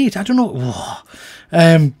was great. I don't know.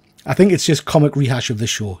 I think it's just comic rehash of the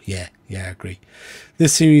show. Yeah, I agree.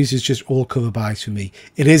 This series is just all cover buys for me.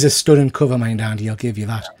 It is a stunning cover, mind, Andy. I'll give you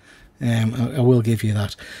that. I will give you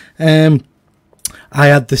that. I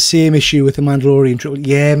had the same issue with The Mandalorian.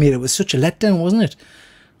 Yeah, mate, it was such a letdown, wasn't it?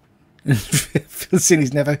 Phil said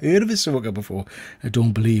he's never heard of Ahsoka before. I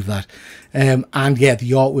don't believe that. And yeah,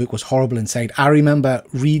 the artwork was horrible inside. I remember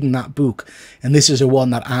reading that book, and this is a one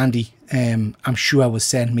that Andy, I'm sure, was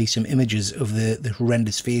sending me some images of the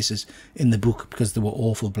horrendous faces in the book because they were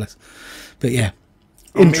awful. But yeah,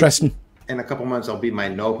 interesting. In a couple months, I'll be my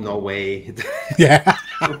no way. Yeah.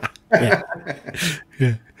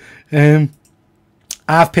 Yeah.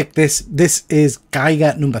 I've picked this. This is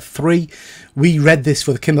Geiger #3. We read this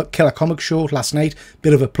for the Killer Comic Show last night.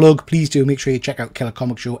 Bit of a plug. Please do make sure you check out Killer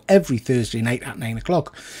Comic Show every Thursday night at 9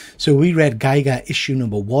 o'clock. So we read Geiger issue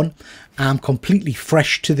 #1. I'm completely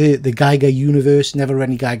fresh to the Geiger universe. Never read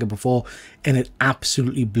any Geiger before, and it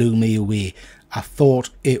absolutely blew me away. I thought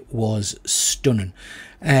it was stunning.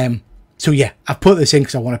 So yeah, I put this in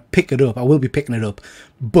because I want to pick it up. I will be picking it up,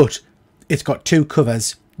 but it's got 2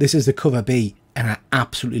 covers. This is the cover B, and I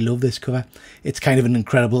absolutely love this cover. It's kind of an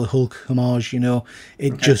Incredible Hulk homage, you know.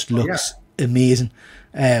 It just looks amazing.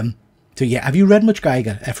 So yeah, have you read much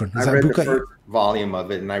Geiger, Efren? I read the first volume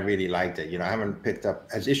of it, and I really liked it. You know, I haven't picked up.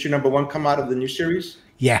 Has issue number 1 come out of the new series?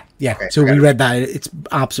 Yeah. Okay, so we read that. It's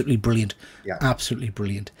absolutely brilliant. Yeah, absolutely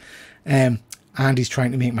brilliant. Andy's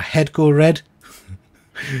trying to make my head go red.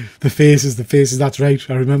 The faces. That's right.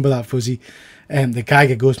 I remember that, Fuzzy. The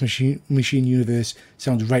Geiger Ghost Machine universe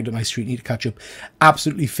sounds right up my street. Need to catch up.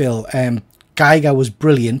 Absolutely, Phil. Geiger was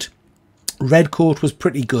brilliant. Redcoat was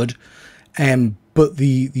pretty good. But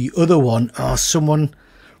the other one, someone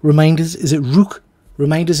remind us, is it Rook?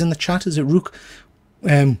 Remind us in the chat, is it Rook?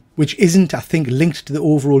 Which isn't, I think, linked to the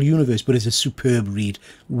overall universe, but is a superb read.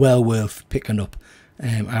 Well worth picking up.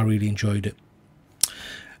 I really enjoyed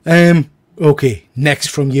it. Okay, next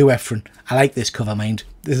from you, Efren. I like this cover, mind.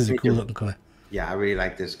 This is a cool looking cover. Yeah, I really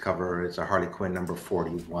like this cover. It's a Harley Quinn number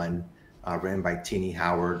 41, written by Tini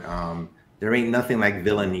Howard. There ain't nothing like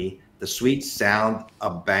villainy. The sweet sound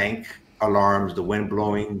of bank alarms, the wind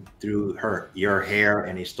blowing through your hair,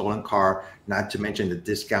 and a stolen car, not to mention the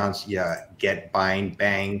discounts you get buying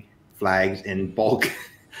bang flags in bulk.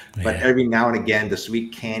 But every now and again, the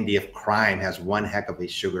sweet candy of crime has one heck of a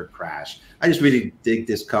sugar crash. I just really dig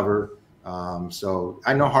this cover. So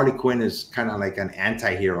I know Harley Quinn is kind of like an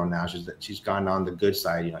anti-hero now. She's gone on the good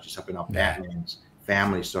side, you know, she's helping out Batman's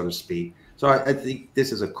family, so to speak. So I think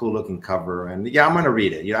this is a cool looking cover, and yeah, I'm going to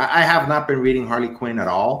read it. You know, I have not been reading Harley Quinn at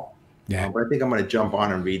all. Yeah, but I think I'm going to jump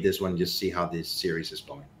on and read this one, just see how this series is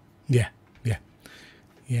going. Yeah.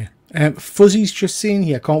 Fuzzy's just saying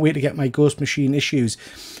here, can't wait to get my Ghost Machine issues.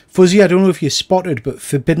 Fuzzy, I don't know if you spotted, but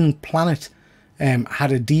Forbidden Planet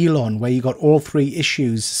had a deal on where you got all 3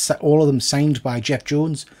 issues, all of them signed by Jeff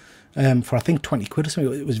Jones, for I think 20 quid or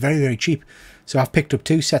something. It was very, very cheap. So I've picked up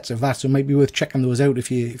 2 sets of that, so it might be worth checking those out if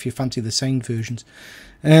you fancy the signed versions.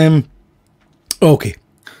 Okay,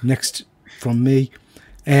 next from me.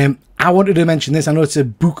 I wanted to mention this. I know it's a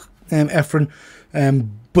book, Efren,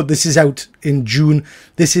 but this is out in June.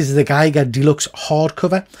 This is the Geiger Deluxe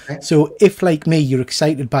hardcover. Okay. So if, like me, you're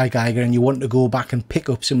excited by Geiger and you want to go back and pick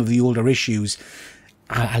up some of the older issues,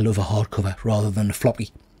 I love a hardcover rather than a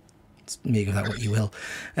floppy. Make of that what you will.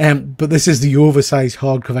 But this is the oversized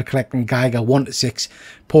hardcover collecting Geiger 1 to 6,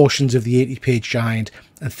 portions of the 80-page giant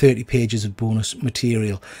and 30 pages of bonus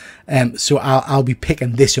material. So I'll be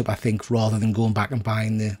picking this up, I think, rather than going back and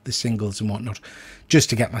buying the singles and whatnot, just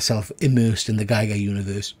to get myself immersed in the Geiger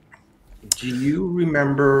universe. Do you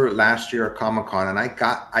remember last year at Comic-Con, and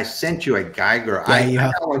I sent you a Geiger? Yeah,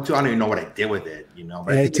 I got one too. I don't even know what I did with it, you know.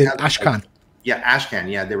 But it's an Ashcan. Yeah, Ashcan.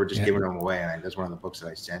 Yeah, they were just giving them away, and that's one of the books that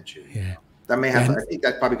I sent you. Yeah, that may have. I think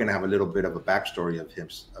that's probably going to have a little bit of a backstory of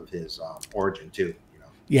his origin too. You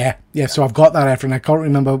know. Yeah. So I've got that after, and I can't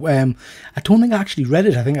remember. I don't think I actually read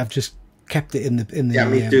it. I think I've just kept it in the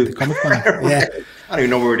me too. The comic book. I don't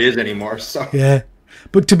even know where it is anymore. So yeah.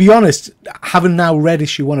 But to be honest, having now read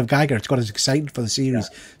issue 1 of Geiger, it's got us excited for the series.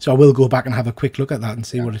 Yeah. So I will go back and have a quick look at that and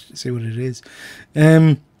see what it is.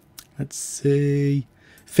 Let's see.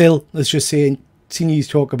 Phil, let's just say, seen you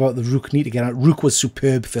talk about the Rook, need to get out. Rook was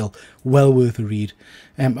superb, Phil. Well worth a read.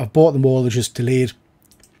 I've bought them all, they're just delayed.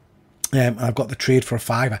 I've got the trade for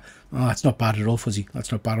 $5. Oh, that's not bad at all, Fuzzy.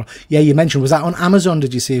 That's not bad at all. Yeah, you mentioned, was that on Amazon,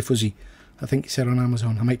 did you say, Fuzzy? I think you said on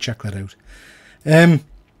Amazon. I might check that out.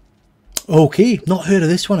 Okay, not heard of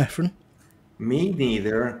this one, Efren. Me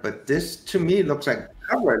neither, but this to me looks like,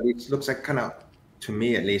 cover at least looks like kind of, to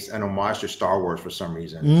me at least, an homage to Star Wars for some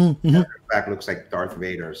reason. In fact, looks like Darth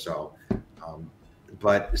Vader. So,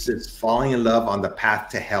 but it says "Falling in Love on the Path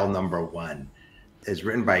to Hell" #1. It's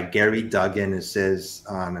written by Gary Duggan. It says,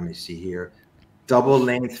 let me see here,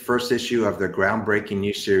 double-length first issue of their groundbreaking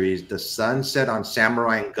new series. The sun set on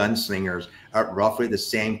samurai and gunslingers at roughly the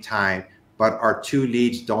same time, but our 2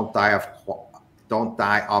 leads don't die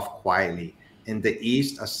off quietly. In the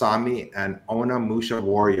East, Asami, an Onimusha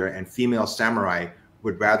warrior and female samurai,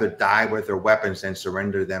 would rather die with their weapons than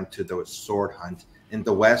surrender them to the sword hunt. In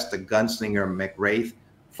the West, the gunslinger McWraith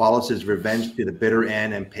follows his revenge to the bitter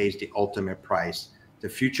end and pays the ultimate price. The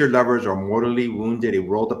future lovers are mortally wounded, a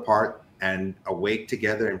world apart, and awake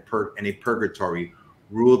together in a purgatory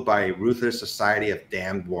ruled by a ruthless society of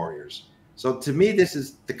damned warriors. So to me, this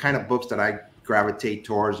is the kind of books that I gravitate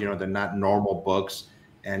towards. You know, they're not normal books.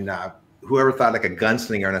 And whoever thought like a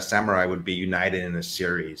gunslinger and a samurai would be united in a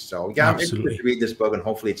series. So yeah, I'm interested to read this book, and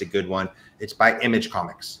hopefully it's a good one. It's by Image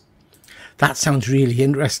Comics. that sounds really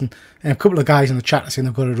interesting. And a couple of guys in the chat are saying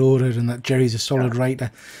they've got it ordered and that Jerry's a solid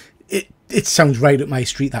writer. It sounds right up my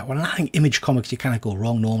street, that one. And I think Image Comics, you can't go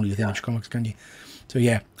wrong normally with Image Comics, can you? So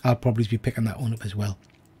yeah, I'll probably be picking that one up as well.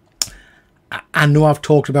 I know I've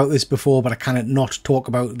talked about this before, but I cannot not talk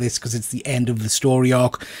about this because it's the end of the story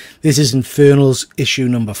arc. This is Infernals issue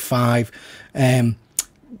number 5.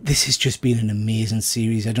 This has just been an amazing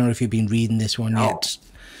series. I don't know if you've been reading this one yet.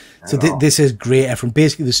 So this is great, Ephraim.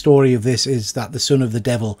 Basically, the story of this is that the son of the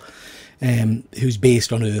devil, who's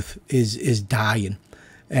based on Earth, is dying.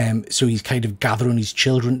 So he's kind of gathering his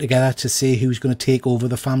children together to see who's going to take over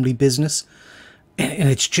the family business. And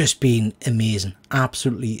it's just been amazing.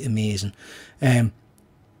 Absolutely amazing.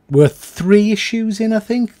 We're 3 issues in, I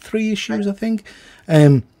think. 3 issues, I think.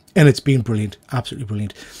 And it's been brilliant. Absolutely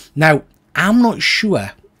brilliant. Now, I'm not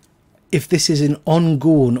sure if this is an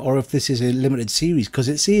ongoing or if this is a limited series, because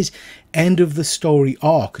it says end of the story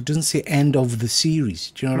arc. It doesn't say end of the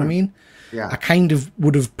series. Do you know what I mean? Yeah. I kind of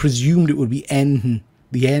would have presumed it would be ending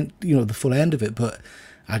the end, you know, the full end of it, but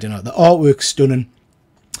I don't know. The artwork's stunning.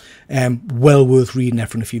 Well worth reading,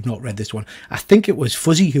 Ephraim, if you've not read this one. I think it was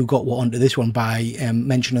Fuzzy who got onto this one by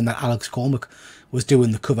mentioning that Alex Cormack was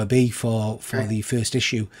doing the cover B for the first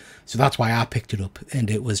issue. So that's why I picked it up,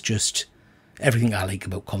 and it was just everything I like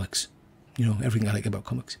about comics. You know, everything I like about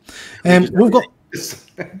comics. We've got...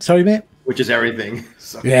 Sorry, mate? Which is everything.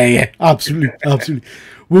 So. Yeah, absolutely, absolutely.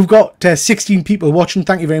 We've got 16 people watching.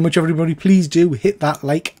 Thank you very much, everybody. Please do hit that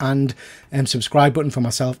like and subscribe button for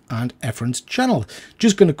myself and Ephraim's channel.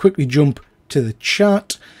 Just going to quickly jump to the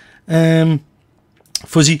chat.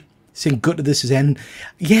 Fuzzy saying good to this is end.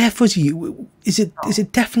 Yeah, Fuzzy, is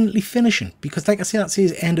it definitely finishing? Because like I say, that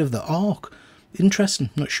says end of the arc.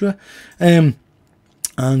 Interesting, not sure.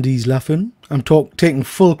 Andy's laughing. I'm taking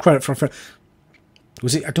full credit for...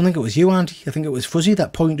 Was it? I don't think it was you, Andy. I think it was Fuzzy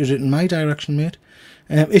that pointed it in my direction, mate.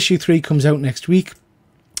 Issue 3 comes out next week.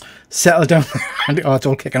 Settle down. Oh, it's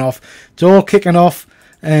all kicking off. It's all kicking off.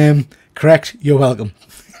 Correct. You're welcome.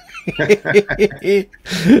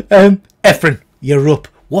 Ephraim, you're up.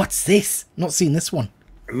 What's this? Not seen this one.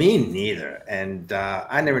 Me neither. And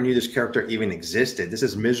I never knew this character even existed. This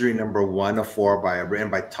is Misery number 1 of 4 written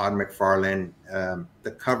by Todd McFarlane.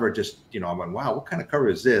 The cover just, I went, wow, what kind of cover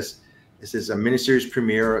is this? This is a miniseries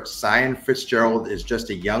premiere. Cyan Fitzgerald is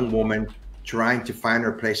just a young woman trying to find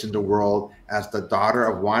her place in the world as the daughter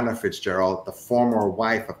of Wanda Fitzgerald, the former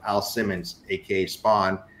wife of Al Simmons, aka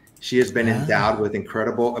Spawn. She has been endowed with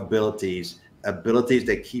incredible abilities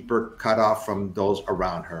that keep her cut off from those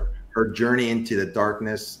around her. Her journey into the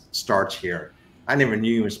darkness starts here. I never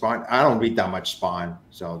knew he was Spawn. I don't read that much Spawn,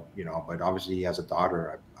 so but obviously he has a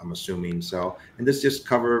daughter, I'm assuming. So, and this just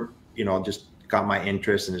cover, just got my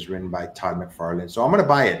interest and is written by Todd McFarlane. So I'm gonna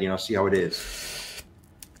buy it, see how it is.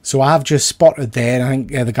 So I've just spotted there, and I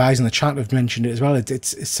think the guys in the chat have mentioned it as well.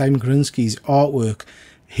 It's Simon Korinsky's artwork.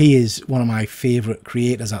 He is one of my favourite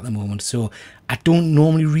creators at the moment. So I don't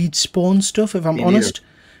normally read Spawn stuff, if I'm honest.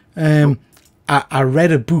 I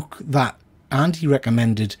read a book that Andy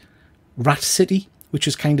recommended, Rat City, which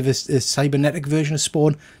is kind of a cybernetic version of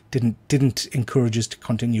Spawn. Didn't encourage us to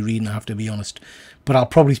continue reading, I have to be honest. But I'll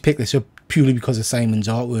probably pick this up purely because of Simon's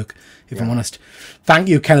artwork, if I'm honest. Thank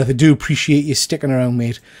you, Kenneth. I do appreciate you sticking around,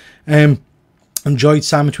 mate. Enjoyed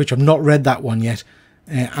Simon Twitch. I've not read that one yet.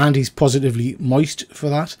 Andy's positively moist for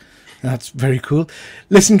that. That's very cool.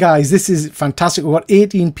 Listen, guys, this is fantastic. We've got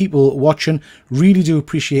 18 people watching. Really do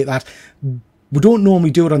appreciate that. We don't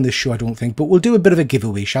normally do it on this show, I don't think, but we'll do a bit of a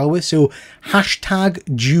giveaway, shall we? So,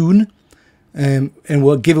 hashtag June, and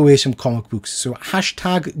we'll give away some comic books. So,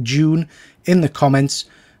 hashtag June in the comments,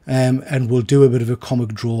 and we'll do a bit of a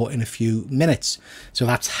comic draw in a few minutes. So,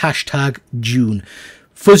 that's hashtag June.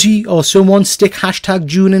 Fuzzy or someone stick hashtag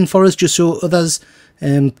June in for us, just so others,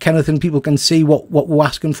 Kenneth and people can see what we're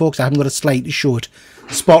asking for, because I haven't got a slide to show it.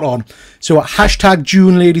 Spot on. So hashtag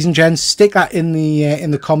June, ladies and gents, stick that in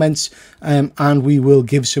the comments, and we will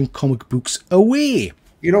give some comic books away.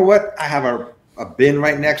 You know what? I have a bin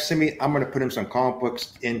right next to me. I'm going to put in some comic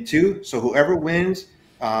books in too. So whoever wins,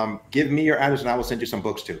 give me your address and I will send you some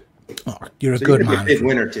books too. Oh, you're a good man. Big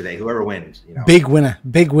winner today. Whoever wins, Big winner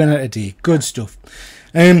today. Good stuff.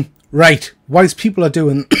 Right. Whilst people are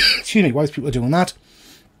doing, excuse me, whilst people are doing that,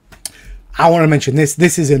 I want to mention this.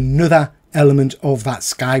 This is another element of that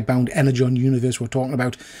Skybound Energon universe we're talking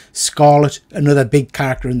about. Scarlet, another big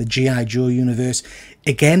character in the G.I. Joe universe.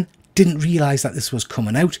 Again, didn't realise that this was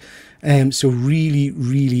coming out. So really,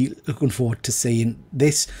 really looking forward to seeing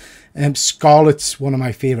this. Scarlet's one of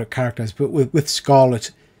my favourite characters, but with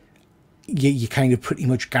Scarlet, you kind of pretty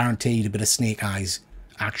much guaranteed a bit of Snake Eyes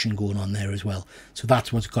action going on there as well. So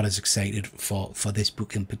that's what's got us excited for this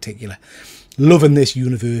book in particular. Loving this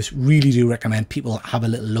universe. Really do recommend people have a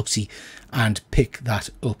little look-see and pick that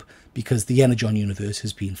up, because the Energon universe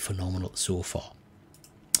has been phenomenal so far.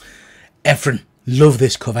 Ephraim, love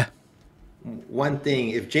this cover. One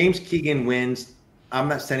thing, if James Keegan wins, I'm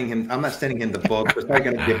not sending him the book. It's not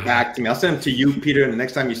going to get back to me. I'll send him to you, Peter, and the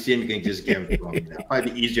next time you see him, you can just give him to him. It'll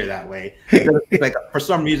probably be easier that way. Like, for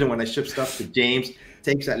some reason, when I ship stuff to James, it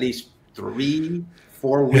takes at least 3-4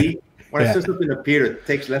 weeks. When I send something to Peter, it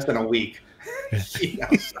takes less than a week. You know,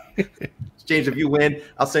 so, James, if you win,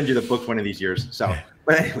 I'll send you the book one of these years. So,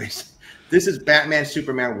 but anyways, this is Batman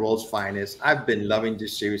Superman World's Finest. I've been loving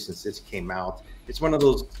this series since it came out. It's one of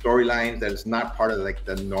those storylines that is not part of like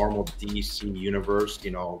the normal DC universe,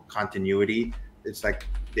 you know, continuity. It's like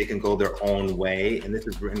they can go their own way. And this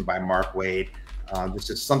is written by Mark Waid. This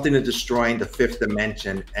is something to destroying the fifth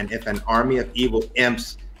dimension. And if an army of evil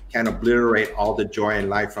imps can obliterate all the joy and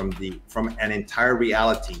life from an entire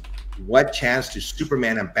reality, what chance do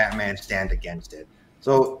Superman and Batman stand against it?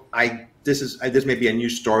 So this may be a new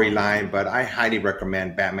storyline, but I highly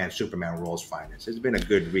recommend Batman Superman World's Finest. It's been a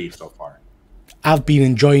good read so far. I've been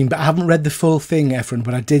enjoying, but I haven't read the full thing, Ephraim,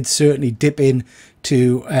 but I did certainly dip in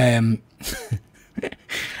to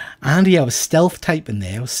Andy, I was stealth typing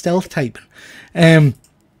there.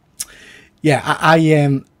 Yeah,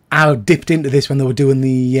 I dipped into this when they were doing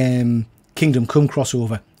the Kingdom Come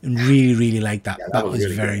crossover and really liked that. Yeah, that was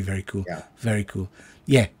really very cool. Yeah. Very cool.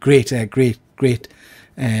 Yeah, great series.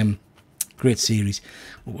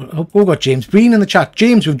 We've got James Breen in the chat.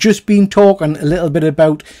 James, we've just been talking a little bit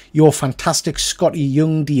about your fantastic Scotty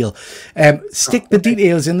Young deal. Stick the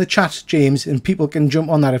details in the chat, James, and people can jump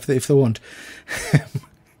on that if they want.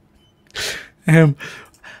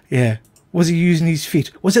 Yeah. Was he using his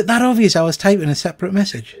feet? Was it that obvious I was typing a separate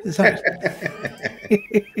message? Is that...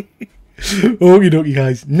 Okie dokie,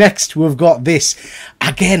 guys. Next, we've got this.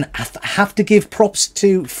 Again, I have to give props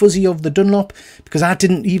to Fuzzy of the Dunlop, because I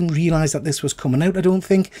didn't even realise that this was coming out, I don't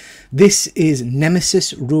think. This is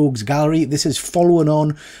Nemesis Rogues Gallery. This is following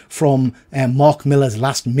on from Mark Millar's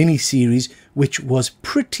last mini-series, which was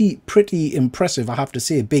pretty impressive, I have to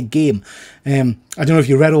say. Big game. I don't know if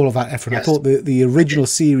you read all of that, Ephraim. Yes. I thought the original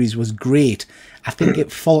series was great. I think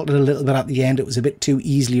it faltered a little bit at the end. It was a bit too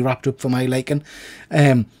easily wrapped up for my liking.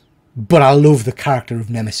 But I love the character of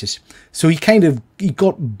Nemesis. So he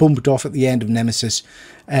got bumped off at the end of Nemesis.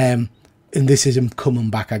 And this is him coming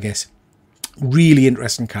back, I guess. Really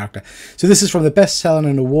interesting character. So this is from the best-selling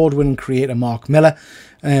and award-winning creator Mark Millar.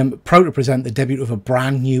 Proud to present the debut of a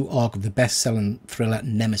brand new arc of the best-selling thriller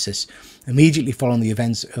Nemesis. Immediately following the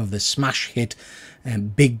events of the smash hit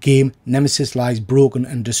Big Game, Nemesis lies broken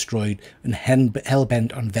and destroyed and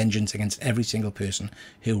hell-bent on vengeance against every single person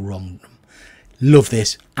who wronged them. Love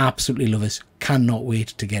this. Absolutely love this. Cannot wait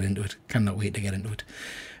to get into it.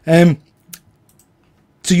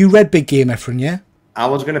 So you read Big Game, Ephraim, yeah? I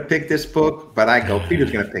was going to pick this book, but Peter's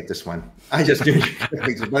going to pick this one. I just knew you were going to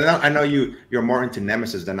pick this. But I know you're more into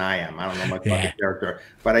Nemesis than I am. I don't know much about the character.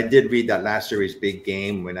 But I did read that last series, Big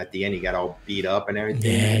Game, when at the end he got all beat up and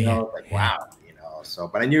everything. Wow. So,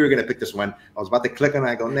 but I knew you were going to pick this one. I was about to click on it.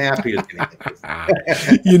 I go, nah, Peter's going to pick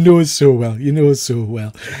this. You know it so well.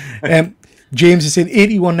 James is saying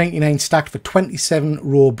 $81.99 stacked for 27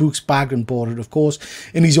 raw books, bagged and boarded, of course.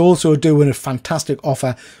 And he's also doing a fantastic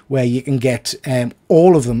offer where you can get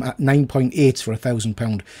all of them at 9.8s for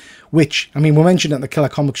 £1,000. Which, I mean, we mentioned at the Killer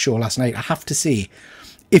Comics show last night. I have to say,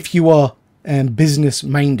 if you are business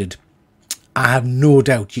minded, I have no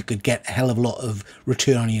doubt you could get a hell of a lot of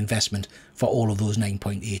return on your investment for all of those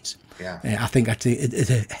 9.8s. Yeah. I think it's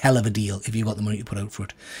a hell of a deal if you've got the money to put out for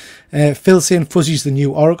it. Phil saying Fuzzy's the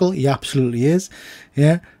new Oracle. He absolutely is.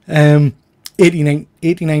 Yeah.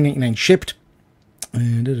 $89.99 shipped.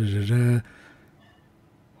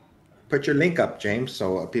 Put your link up, James,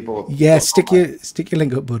 so people. Yeah, stick your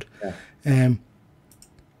link up, bud. Yeah.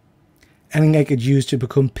 Anything I could use to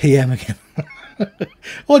become PM again.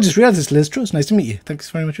 Oh, I just realised this, Liz Truss. Nice to meet you. Thanks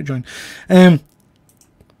very much for joining.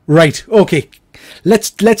 Right. Okay. Let's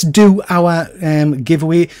do our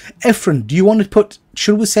giveaway. Ephraim, do you want to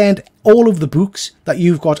should we send all of the books that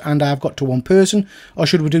you've got and I've got to one person, or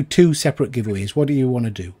should we do two separate giveaways? What do you want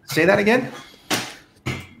to do? Say that again.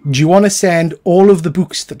 Do you want to send all of the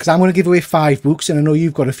books, because I'm going to give away 5 books and I know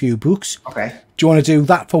you've got a few books. Okay. Do you want to do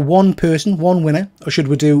that for one person, one winner, or should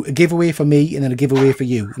we do a giveaway for me and then a giveaway for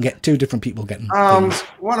you and get 2 different people getting things?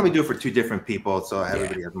 Why don't we do it for 2 different people so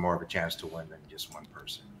everybody has more of a chance to win than just one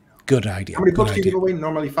person? Good idea. How many books do you give away?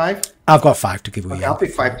 Normally 5? I've got 5 to give away. Okay, I'll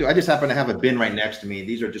pick 5 too. I just happen to have a bin right next to me.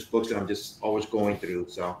 These are just books that I'm just always going through.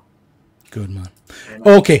 So Good man.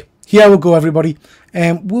 Okay, here we go, everybody.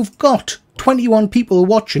 We've got 21 people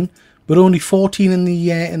watching, but only 14 in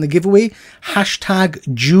the giveaway.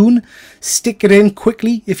 Hashtag June. Stick it in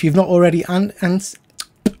quickly if you've not already entered.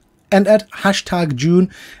 Hashtag June,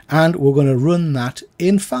 and we're going to run that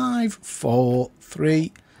in 5, 4,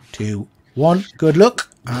 3, 2, 1. Good luck,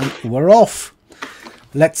 and we're off.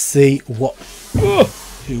 Let's see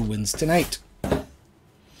who wins tonight.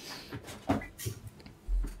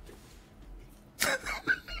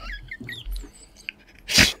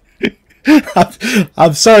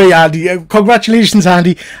 I'm sorry, Andy. Congratulations,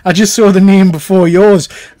 Andy. I just saw the name before yours.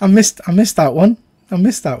 I missed that one.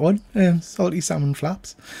 Salty salmon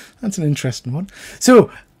flaps. That's an interesting one.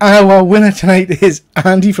 So our winner tonight is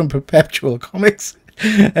Andy from Perpetual Comics.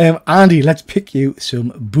 Andy, let's pick you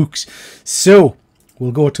some books. So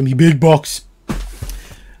we'll go to me big box.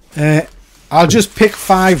 I'll just pick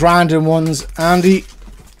 5 random ones, Andy.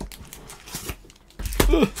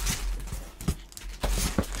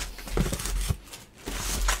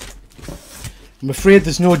 I'm afraid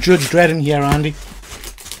there's no Judge Dredd in here, Andy.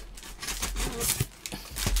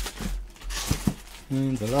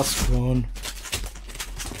 And the last one.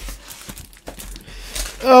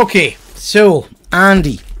 Okay, so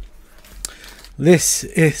Andy, this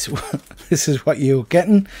is what you're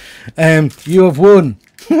getting. You have won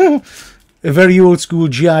a very old school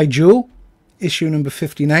G.I. Joe, issue number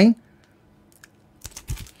 59.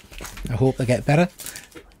 I hope they get better.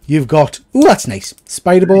 You've got, oh, that's nice,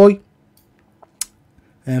 Spider-Boy.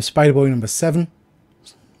 Spider-Boy number 7.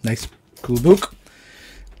 Nice, cool book.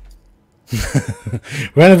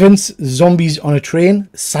 Relevance, Zombies on a Train,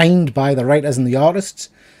 signed by the writers and the artists.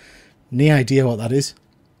 No idea what that is.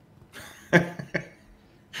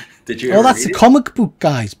 Did you? Oh, that's the Comic Book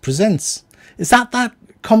Guys presents. Is that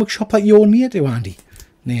comic shop that you're near to, Andy?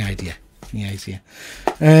 No idea.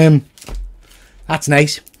 That's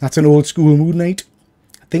nice. That's an old school Moon Knight.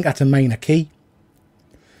 I think that's a minor key.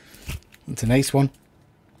 That's a nice one.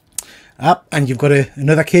 And you've got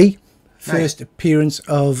another key. First nice appearance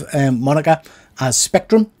of Monica as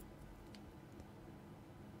Spectrum.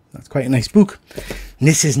 That's quite a nice book. And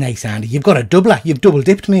this is nice, Andy. You've got a doubler. You've double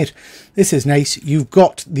dipped, mate. This is nice. You've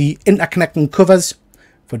got the interconnecting covers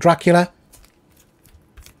for Dracula.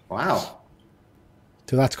 Wow.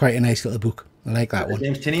 So that's quite a nice little book. I like that one.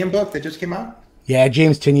 James Tynion book that just came out? Yeah,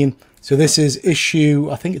 James Tynion. So this is issue,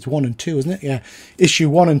 I think it's 1 and 2, isn't it? Yeah. Issue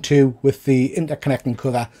 1 and 2 with the interconnecting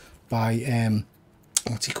cover by,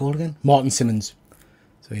 what's he called again? Martin Simmons.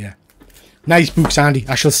 So yeah. Nice books, Andy.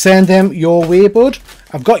 I shall send them your way, bud.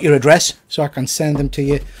 I've got your address, so I can send them to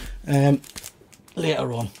you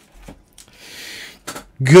later on.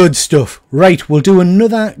 Good stuff. Right, we'll do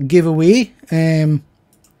another giveaway.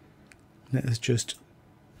 Let's just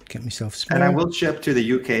get myself small. And I will ship to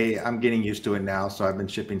the UK. I'm getting used to it now, so I've been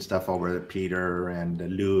shipping stuff over to Peter and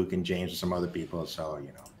Luke and James and some other people. So, you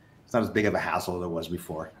know, it's not as big of a hassle as it was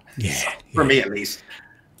before. Yeah. So, for me, at least.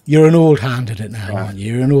 You're an old hand at it now, aren't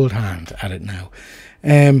you? You're an old hand at it now.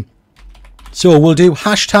 So we'll do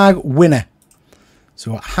hashtag winner.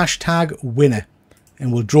 So hashtag winner.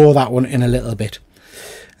 And we'll draw that one in a little bit.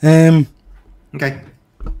 Okay.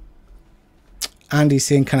 Andy's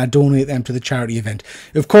saying, can I donate them to the charity event?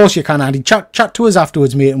 Of course you can, Andy. Chat to us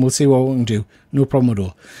afterwards, mate, and we'll see what we can do. No problem at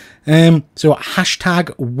all. So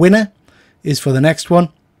hashtag winner is for the next one.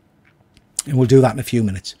 And we'll do that in a few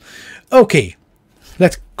minutes. Okay.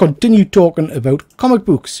 Let's continue talking about comic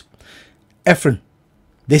books. Ephraim,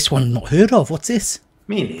 this one not heard of. What's this?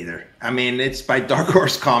 Me neither. I mean, it's by Dark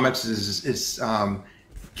Horse Comics. Is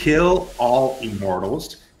Kill All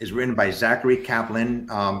Immortals. Is written by Zachary Kaplan.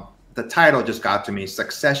 The title just got to me.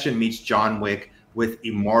 Succession meets John Wick with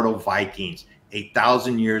immortal Vikings.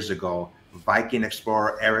 8,000 years ago, Viking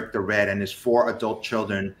explorer Eric the Red and his 4 adult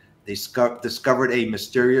children discovered a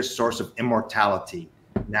mysterious source of immortality.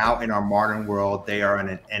 Now, in our modern world, they are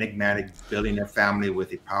an enigmatic billionaire family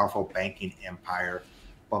with a powerful banking empire.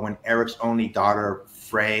 But when Eric's only daughter,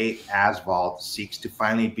 Frey Aswald, seeks to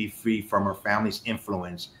finally be free from her family's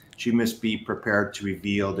influence, she must be prepared to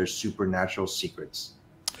reveal their supernatural secrets.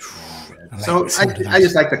 I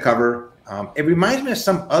just like the cover. It reminds me of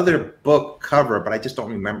some other book cover, but I just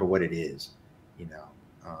don't remember what it is. You know,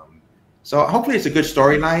 so hopefully it's a good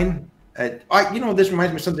storyline. This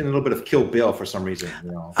reminds me of something a little bit of Kill Bill for some reason.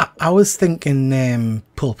 You know, I was thinking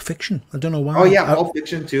Pulp Fiction. I don't know why. Oh yeah, Pulp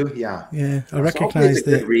Fiction too. Yeah, yeah. I recognize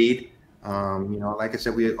the read. Like I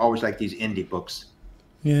said, we always like these indie books.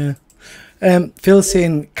 Yeah. Phil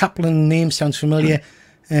saying Kaplan name sounds familiar.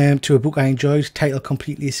 To a book I enjoyed. Title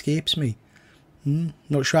completely escapes me.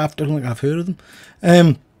 Not sure. I don't think I've heard of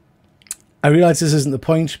them. I realise this isn't the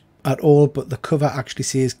point, at all, but the cover actually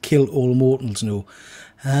says "Kill all mortals know."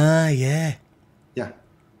 Ah, yeah. Yeah.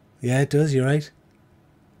 Yeah, it does. You're right.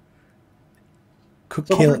 Could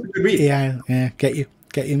So kill. hopefully it's a good read. Yeah.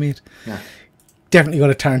 Get you, mate. Yeah. Definitely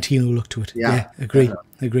got a Tarantino look to it. Yeah, Agree.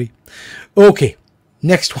 Okay,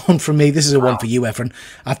 next one from me. This is a one for you, Efren.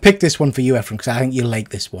 I've picked this one for you, Efren, because I think you'll like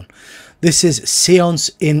this one. This is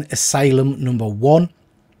Seance in Asylum #1.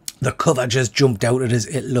 The cover just jumped out at us.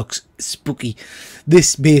 It looks spooky.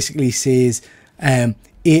 This basically says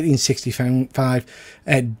 1865,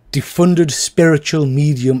 defunded spiritual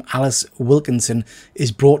medium Alice Wilkinson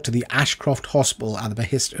is brought to the Ashcroft Hospital at the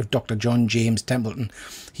behest of Dr. John James Templeton.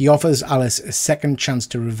 He offers Alice a second chance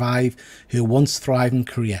to revive her once thriving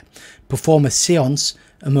career, perform a seance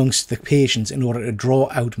amongst the patients in order to draw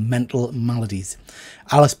out mental maladies.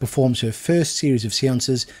 Alice performs her first series of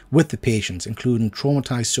seances with the patients, including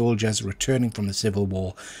traumatized soldiers returning from the Civil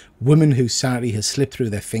War, women whose sanity has slipped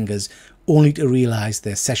through their fingers, only to realise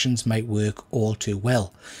their sessions might work all too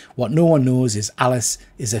well. What no one knows is Alice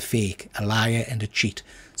is a fake, a liar and a cheat.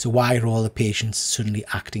 So why are all the patients suddenly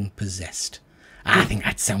acting possessed? I think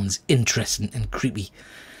that sounds interesting and creepy.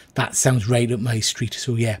 That sounds right up my street.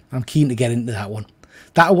 So yeah, I'm keen to get into that one.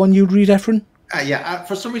 That one you'd read, Efren? Yeah.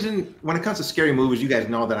 For some reason, when it comes to scary movies, you guys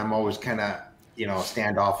know that I'm always kind of,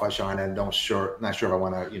 standoffish on it. Not sure if I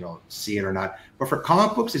want to, see it or not. But for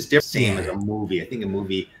comic books, it's different. Same as a movie. I think a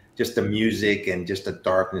movie, just the music and just the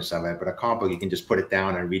darkness of it. But a comic book, you can just put it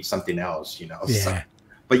down and read something else, Yeah. So,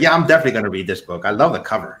 but yeah, I'm definitely going to read this book. I love the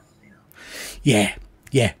cover. Yeah.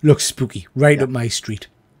 Looks spooky. Right up my street.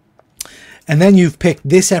 And then you've picked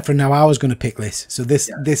this, Efren. Now I was going to pick this. So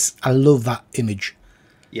this, I love that image.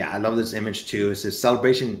 Yeah, I love this image too. It says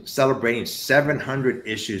celebrating 700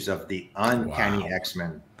 issues of the Uncanny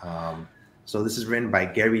X-Men. So this is written by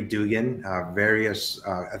Gary Dugan, various,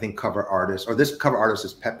 I think, cover artists, or this cover artist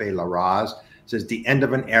is Pepe Larraz. It says the end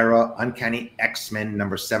of an era, Uncanny X-Men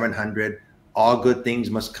number 700. All good things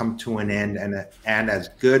must come to an end, and as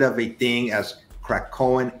good of a thing as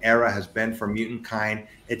Krakoan era has been for mutant kind,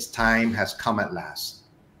 its time has come at last.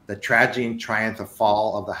 The tragedy and triumph of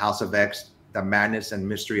fall of the House of X, the madness and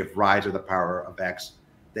mystery of rise of the power of X,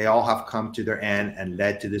 they all have come to their end and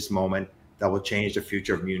led to this moment that will change the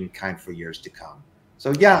future of mutant kind for years to come.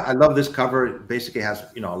 So yeah, I love this cover. It basically has,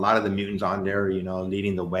 a lot of the mutants on there,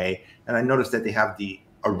 leading the way. And I noticed that they have the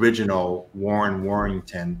original Warren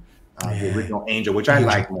Warrington, the original Angel, which I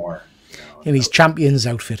like more. In his Champions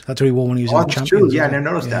outfit. That's what he wore when he was in the Champions. True. Yeah, I never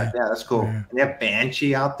noticed that. Yeah, that's cool. Yeah. And they have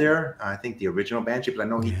Banshee out there. I think the original Banshee, but I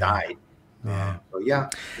know he died. So yeah,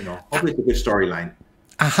 hopefully it's a good storyline.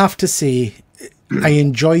 I have to say, I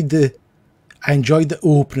enjoyed the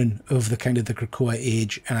opening of the kind of the Krakoa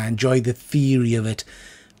age, and I enjoyed the theory of it,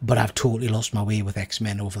 but I've totally lost my way with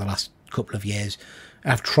X-Men over the last couple of years.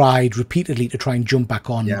 I've tried repeatedly to try and jump back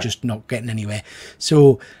on, just not getting anywhere.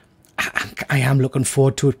 So I am looking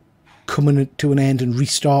forward to it coming to an end and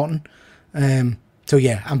restarting. So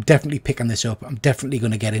yeah, I'm definitely picking this up. I'm definitely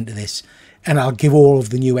going to get into this, and I'll give all of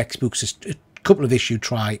the new X books a couple of issue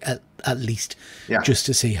try at least, just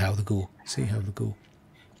to see how they go.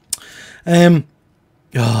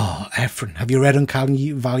 Efren, have you read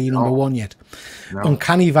Uncanny Valley #1 yet? No.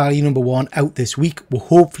 Uncanny Valley #1 out this week. We're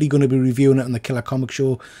hopefully going to be reviewing it on the Killer Comic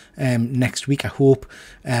Show next week, I hope.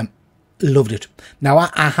 Loved it. Now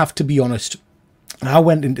I have to be honest, I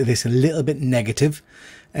went into this a little bit negative,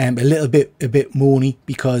 a bit moany,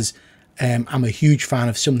 because I'm a huge fan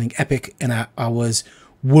of Something Epic, and I was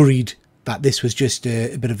worried that this was just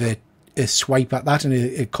a bit of a swipe at that and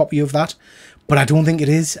a copy of that, but I don't think it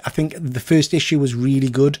is. I think the first issue was really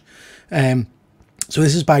good. So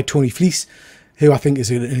this is by Tony Fleece, who I think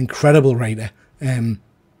is an incredible writer.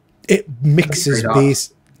 It mixes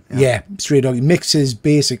Stray Dog. It mixes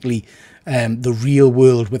basically the real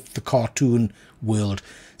world with the cartoon world.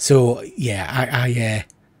 So yeah,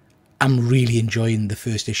 I'm really enjoying the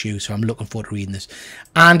first issue, so I'm looking forward to reading this.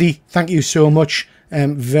 Andy, thank you so much.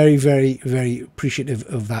 Very, very, very appreciative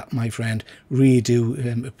of that, my friend. Really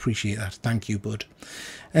do appreciate that. Thank you, bud.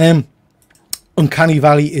 Uncanny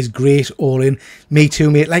Valley is great, all in. Me too,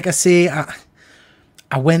 mate. Like I say,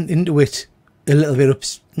 I went into it a little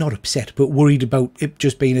bit, not upset, but worried about it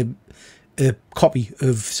just being a copy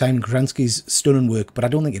of Simon Kransky's stunning work, but I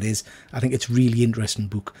don't think it is. I think it's a really interesting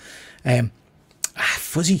book.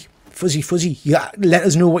 Fuzzy. Yeah, let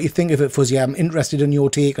us know what you think of it, Fuzzy. I'm interested in your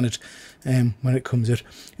take on it when it comes out.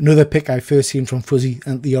 Another pick I first seen from Fuzzy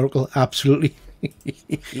and the Oracle, absolutely.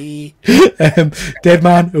 Dead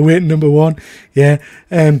Man awaiting #1. Yeah.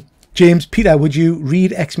 James, Peter, would you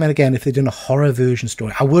read X-Men again if they did a horror version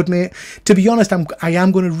story? I would, mate. To be honest, I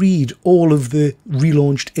am going to read all of the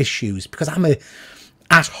relaunched issues because I'm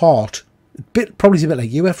at heart, probably a bit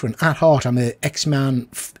like you, Efren. At heart, I'm a X-Men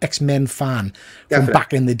fan from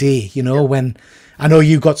back in the day. You know, when I know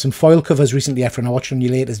you got some foil covers recently, Efren. I watched on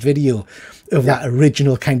your latest video of that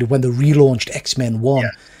original kind of when the relaunched X-Men 1.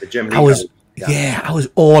 The Jim Lee I was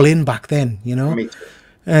all in back then. You know, me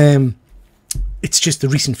too. It's just the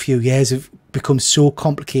recent few years have become so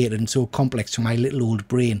complicated and so complex for my little old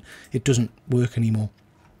brain. It doesn't work anymore.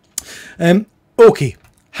 Okay.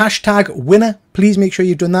 Hashtag winner. Please make sure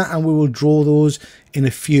you've done that and we will draw those in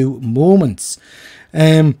a few moments.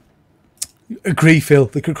 Agree, Phil.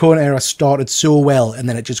 The Krakoa era started so well and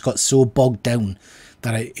then it just got so bogged down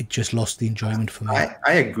that it just lost the enjoyment for me.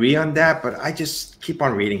 I agree on that, but I just keep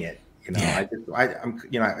on reading it. You know,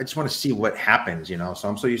 I just want to see what happens, you know. So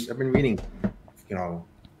I'm so used I've been reading, you know,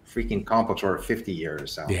 freaking comic books for 50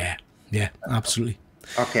 years. So yeah, absolutely.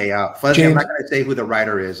 Okay, Fuzzy, I'm not going to say who the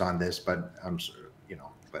writer is on this, but I'm sure, you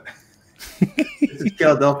know, but this is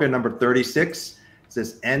Philadelphia number 36. It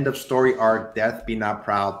says, end of story arc, Death Be Not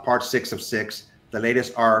Proud, part 6 of 6, the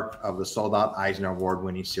latest arc of the sold-out Eisner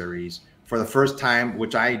Award-winning series. For the first time,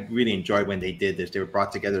 which I really enjoyed when they did this, they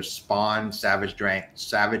brought together Spawn, Savage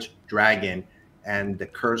Dragon, and the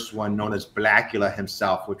cursed one known as Blackula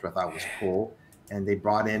himself, which I thought was cool. And they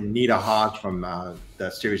brought in Nita Hodge from the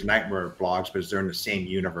series Nightmare blogs, because they're in the same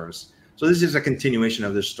universe. So this is a continuation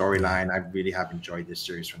of this storyline. I really have enjoyed this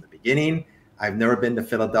series from the beginning. I've never been to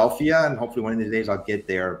Philadelphia, and hopefully one of these days I'll get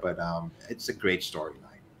there. But it's a great storyline.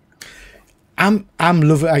 I'm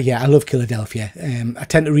loving. I love Philadelphia. I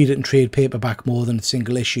tend to read it in trade paperback more than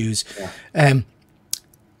single issues.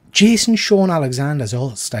 Jason Sean Alexander's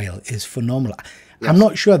art style is phenomenal. I'm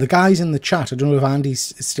not sure, the guys in the chat, I don't know if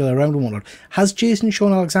Andy's still around and whatnot, has Jason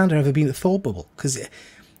Sean Alexander ever been at Thought Bubble? Because,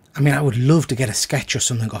 I mean, I would love to get a sketch or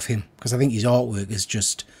something off him, because I think his artwork is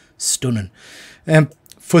just stunning.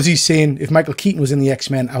 Fuzzy's saying, if Michael Keaton was in the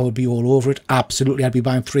X-Men, I would be all over it. Absolutely, I'd be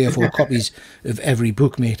buying 3 or 4 copies of every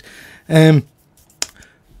book, mate. Son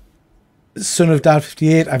of Dad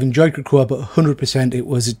 58, I've enjoyed Krakoa, but 100% it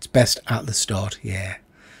was its best at the start. Yeah.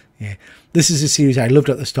 This is a series I loved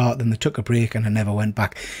at the start, then they took a break and I never went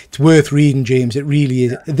back. It's worth reading, James. It really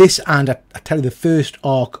is. This and I tell you, the first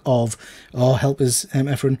arc of, help us,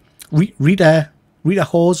 Efren, Rita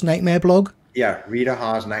Hawes' Nightmare blog. Yeah, Rita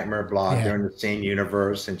Hawes' Nightmare blog. They're in the same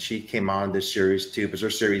universe, and she came on this series too, because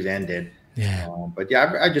her series ended. But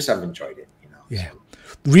yeah, I just have enjoyed it. You know. Yeah. So.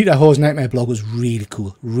 Rita Hawes' Nightmare blog was really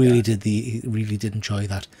cool. Really did enjoy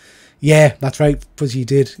that. Yeah, that's right. Fuzzy, you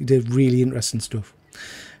did really interesting stuff.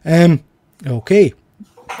 Okay,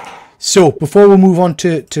 so before we move on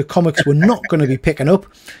to comics we're not going to be picking up,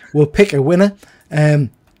 we'll pick a winner.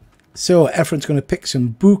 So Efren's going to pick some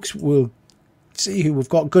books. We'll see who we've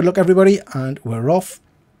got. Good luck, everybody, and we're off.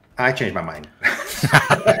 I changed my mind.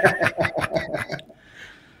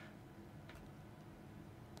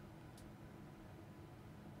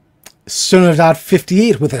 Son of Dad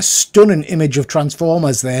 58 with a stunning image of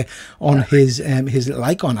Transformers there on his little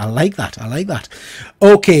icon. I like that.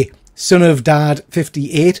 Okay, Son of Dad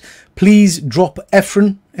 58. Please drop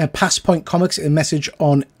Efren Passpoint Comics a message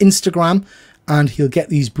on Instagram and he'll get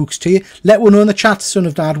these books to you. Let one know in the chat, Son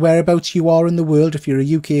of Dad, whereabouts you are in the world, if you're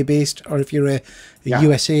a UK based or if you're a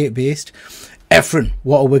USA based. Efren,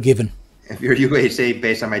 what are we given? If you're USA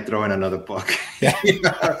based, I might throw in another book. You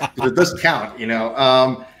know, it does count, you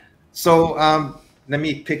know. So let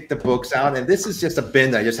me pick the books out, and this is just a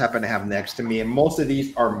bin that I just happen to have next to me, and most of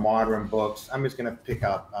these are modern books. I'm just going to pick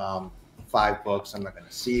out 5 books. I'm not going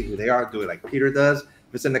to see who they are, do it like Peter does.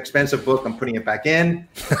 If it's an expensive book, I'm putting it back in.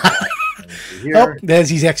 Oh, there's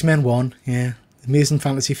his X-Men 1. Yeah, Amazing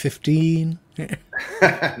Fantasy 15.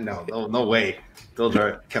 No way. Those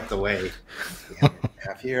are kept away.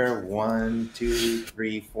 Have here 1, 2,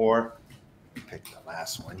 3, 4. Pick the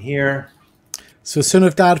last one here. So Son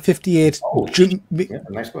of Dad 58.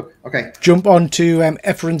 Nice book. Okay. Jump on to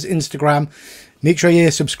Efren's Instagram. Make sure you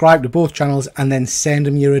subscribe to both channels and then send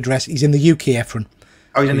him your address. He's in the UK, Efren.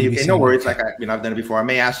 Oh, he's in the UK. No worries. Like I've done it before. I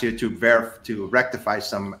may ask you to rectify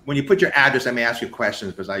some. When you put your address, I may ask you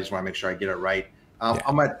questions because I just want to make sure I get it right.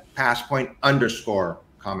 I'm at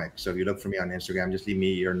Passpoint_comic. So if you look for me on Instagram, just leave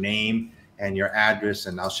me your name and your address,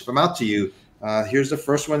 and I'll ship them out to you. Here's the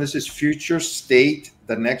first one. This is Future State,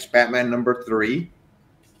 the next Batman number 3.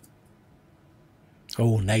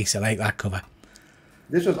 Oh, nice. I like that cover.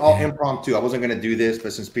 This was all impromptu. I wasn't going to do this,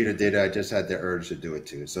 but since Peter did it, I just had the urge to do it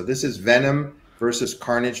too. So this is Venom versus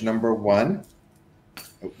Carnage number 1.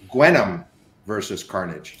 Gwenom versus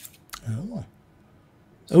Carnage. Oh.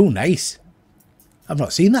 Oh, nice. I've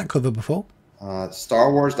not seen that cover before.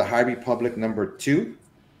 Star Wars: The High Republic #2.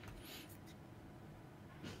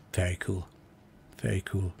 Very cool. Very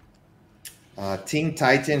cool. Teen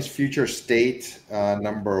Titans: Future State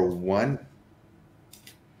 #1.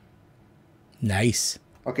 Nice.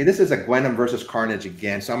 Okay, this is a Gwenom versus Carnage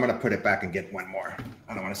again, so I'm going to put it back and get one more.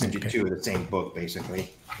 I don't want to send you two of the same book,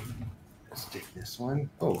 basically. Let's take this one.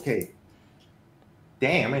 Oh, okay.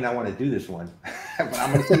 Damn, I may not want to do this one, but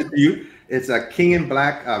I'm going to send it to you. It's a King in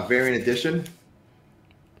Black variant edition.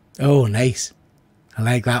 Oh, nice. I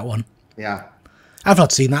like that one. Yeah. I've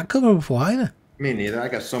not seen that cover before either. Me neither. I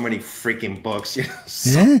got so many freaking books. You know,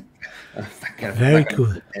 so yeah. Very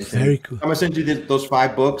cool. Very cool. I'm going to send you those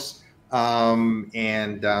 5 books.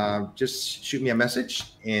 And just shoot me a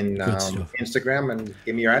message in Instagram and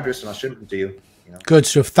give me your address and I'll ship them to you. You know? Good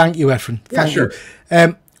stuff. Thank you, Ephraim. Thank you.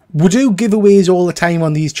 We do giveaways all the time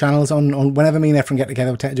on these channels. On whenever me and Ephraim get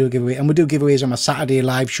together, we tend to do a giveaway, and we do giveaways on my Saturday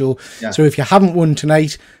live show. Yeah. So if you haven't won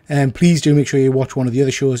tonight, please do make sure you watch one of the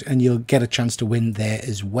other shows, and you'll get a chance to win there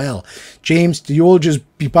as well. James, do you all just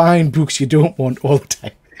be buying books you don't want all the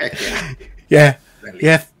time? Heck yeah. Yeah. Really?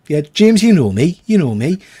 Yeah. Yeah, James, you know me. You know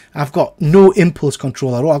me. I've got no impulse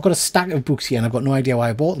control at all. I've got a stack of books here, and I've got no idea why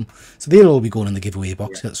I bought them. So they'll all be going in the giveaway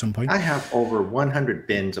box at some point. I have over 100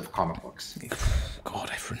 bins of comic books.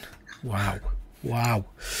 God, Ephraim. Wow. Wow.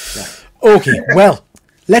 Yeah. Okay, well,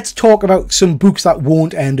 let's talk about some books that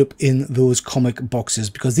won't end up in those comic boxes,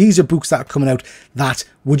 because these are books that are coming out that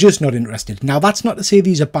we're just not interested. Now, that's not to say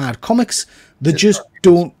these are bad comics. They just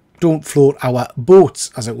don't float our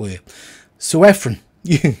boats, as it were. So, Ephraim,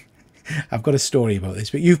 I've got a story about this,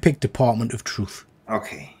 but you've picked Department of Truth.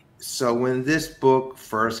 Okay, so when this book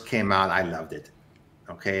first came out, I loved it.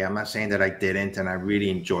 Okay, I'm not saying that I didn't, and I really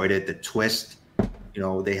enjoyed it. The twist, you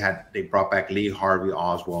know, they brought back Lee Harvey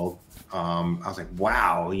Oswald. I was like,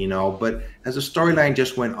 wow, you know. But as the storyline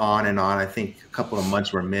just went on and on, I think a couple of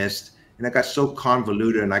months were missed, and it got so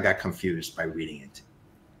convoluted, and I got confused by reading it.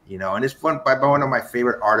 You know, and it's by one of my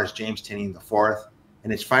favorite artists, James Tynion IV.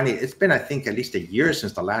 And it's been, I think, at least a year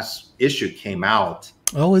since the last issue came out.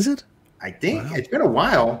 Oh, is it? I think it's been a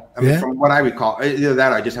while. I mean, from what I recall, either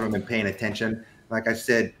that or I just haven't been paying attention. Like I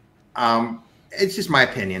said, it's just my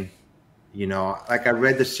opinion. You know, like I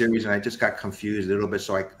read the series and I just got confused a little bit,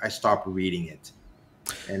 so I stopped reading it.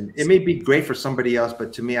 And it may be great for somebody else,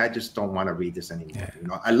 but to me, I just don't want to read this anymore. Yeah. You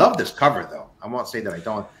know, I love this cover, though. I won't say that I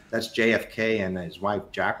don't. That's JFK and his wife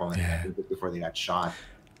Jacqueline before they got shot.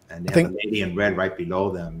 And they have a lady in red right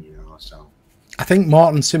below them, you know. So I think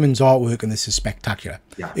Martin Simmons' artwork in this is spectacular.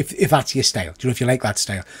 Yeah. If that's your style, do you know, if you like that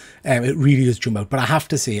style, it really does jump out. But I have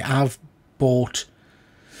to say, I've bought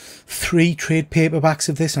 3 trade paperbacks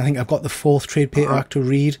of this. I think I've got the 4th trade paperback to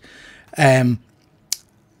read. I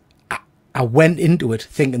went into it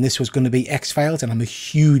thinking this was going to be X-Files, and I'm a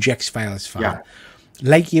huge X-Files fan. Yeah.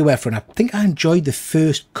 Like you, Ephraim, I think I enjoyed the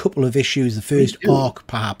first couple of issues, the first arc,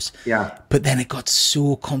 perhaps. Yeah. But then it got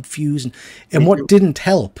so confusing. And what didn't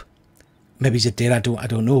help, maybe it did, I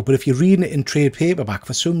don't know, but if you're reading it in trade paperback,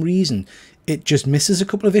 for some reason, it just misses a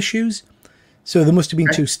couple of issues. So there must have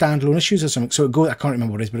been 2 standalone issues or something. So it goes, I can't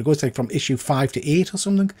remember what it is, but it goes like from issue 5 to 8 or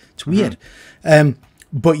something. It's weird.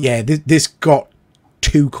 But yeah, this got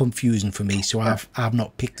too confusing for me, so I've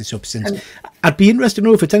not picked this up since. I'd be interested to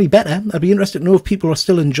know if it's any better. I'd be interested to know if people are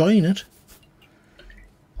still enjoying it.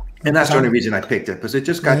 And that's the only reason I picked it, because it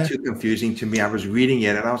just got too confusing to me. I was reading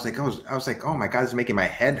it and I was like, oh my God, it's making my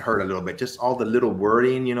head hurt a little bit. Just all the little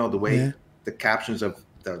wording, you know, the way the captions of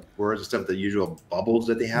the words and stuff, the usual bubbles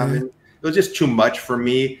that they have in. It was just too much for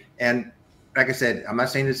me. And like I said, I'm not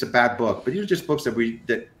saying it's a bad book, but these are just books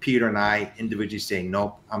that Peter and I individually say,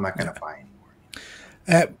 nope, I'm not going to buy anymore.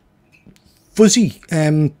 Fuzzy,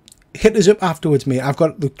 hit us up afterwards, mate. I've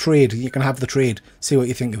got the trade. You can have the trade. See what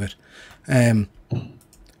you think of it.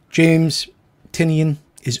 James Tynion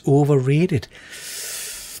is overrated.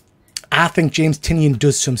 I think James Tynion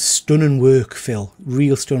does some stunning work, Phil.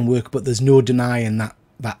 Real stunning work, but there's no denying that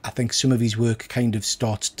I think some of his work kind of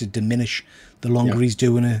starts to diminish the longer he's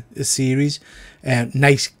doing a series.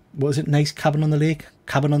 Nice, what was it? Nice Cabin on the Lake?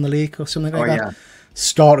 Cabin on the Lake or something like that? Yeah.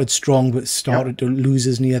 Started strong, but started to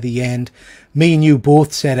losers near the end. Me and you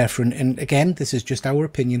both said, Ephraim, and again, this is just our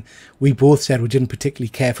opinion, we both said we didn't particularly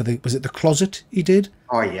care for was it The Closet he did?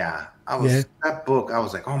 Oh, yeah. That book, I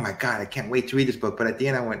was like, oh my God, I can't wait to read this book. But at the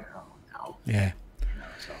end, I went, oh, no. Yeah.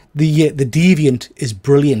 The Deviant is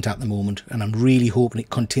brilliant at the moment, and I'm really hoping it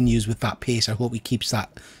continues with that pace. I hope he keeps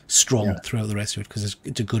that strong throughout the rest of it, because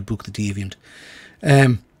it's a good book, The Deviant.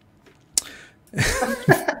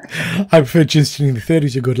 I prefer James Tynion III.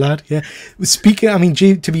 He's a good lad. Yeah. Speaking, I mean,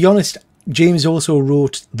 to be honest, James also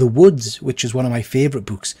wrote The Woods, which is one of my favourite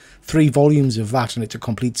books. 3 volumes of that, and it's a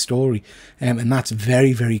complete story. And that's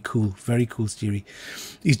very, very cool. Very cool story.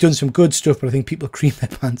 He's done some good stuff, but I think people cream their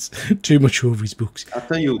pants too much over his books. I'll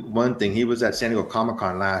tell you one thing. He was at San Diego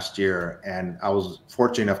Comic-Con last year, and I was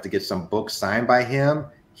fortunate enough to get some books signed by him.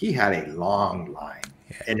 He had a long line,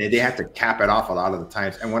 and they had to cap it off a lot of the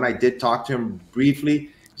times. And when I did talk to him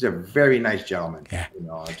briefly, he's a very nice gentleman. Yeah. You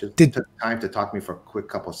know, just took time to talk to me for a quick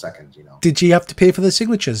couple seconds, you know. Did you have to pay for the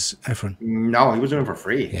signatures, Efren? No, he was doing it for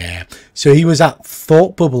free. Yeah. So he was at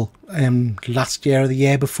Thought Bubble last year or the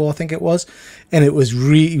year before, I think it was. And it was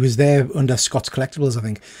he was there under Scott's Collectibles, I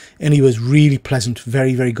think. And he was really pleasant,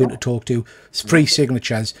 very, very good to talk to. It's free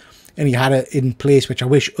signatures. And he had it in place, which I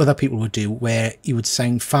wish other people would do, where he would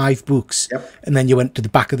sign 5 books and then you went to the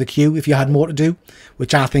back of the queue if you had more to do,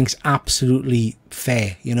 which I think's absolutely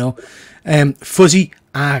fair, you know. Fuzzy,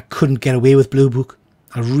 I couldn't get away with Blue Book.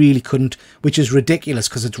 I really couldn't, which is ridiculous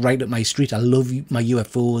because it's right up my street. I love my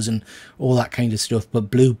UFOs and all that kind of stuff, but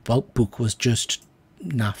Blue Book was just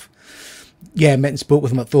naff. Yeah, met and spoke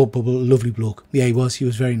with him at Thought Bubble. Lovely bloke. Yeah, he was. He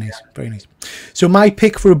was very nice. Very nice. So my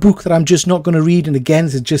pick for a book that I'm just not going to read, and again,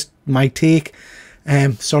 it's just my take.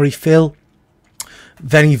 Sorry, Phil.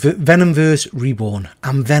 Venomverse Reborn.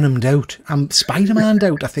 I'm venomed out. I'm Spider-Man'd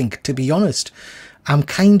out, I think, to be honest. I'm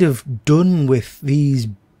kind of done with these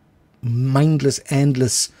mindless,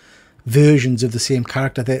 endless versions of the same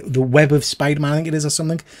character. The Web of Spider-Man, I think it is, or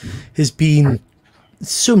something, has been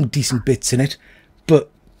some decent bits in it, but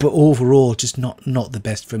overall just not the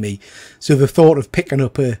best for me. So the thought of picking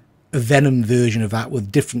up a Venom version of that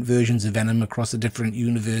with different versions of Venom across a different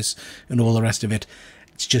universe and all the rest of it,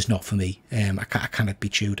 it's just not for me. I cannot be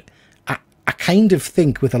chewed. I kind of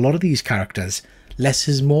think with a lot of these characters, less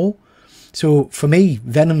is more. So for me,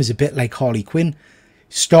 Venom is a bit like Harley Quinn.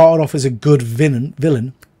 Started off as a good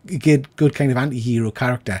villain, a good kind of anti-hero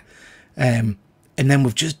character, and then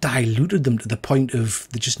we've just diluted them to the point of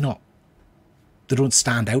they don't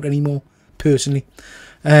stand out anymore, personally.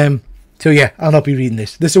 So yeah, I'll not be reading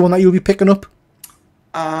this. This is the one that you'll be picking up?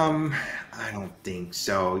 I don't think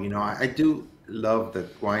so. You know, I do love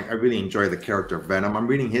I really enjoy the character of Venom. I'm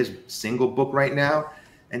reading his single book right now,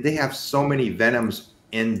 and they have so many Venoms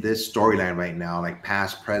in this storyline right now, like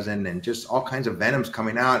past, present, and just all kinds of Venoms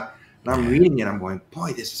coming out. And I'm reading it, I'm going,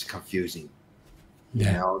 boy, this is confusing.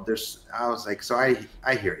 Yeah. You know, I was like, so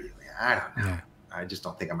I hear you. I don't know. Yeah. I just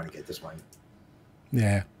don't think I'm going to get this one.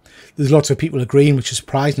 Yeah, there's lots of people agreeing, which is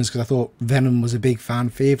surprising because I thought Venom was a big fan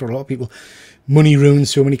favourite. A lot of people, money ruins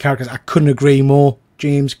so many characters. I couldn't agree more,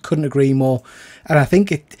 James, couldn't agree more. And I think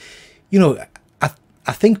it, you know,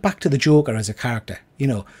 I think back to the Joker as a character, you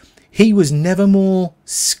know, he was never more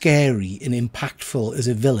scary and impactful as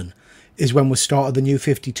a villain is when we started the New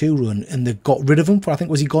 52 run and they got rid of him for, I think,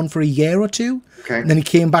 was he gone for a year or two? Okay. And then he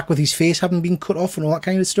came back with his face having been cut off and all that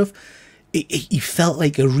kind of stuff. He felt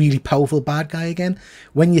like a really powerful bad guy again.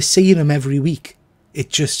 When you're seeing him every week,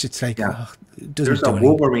 it's like, it doesn't There's a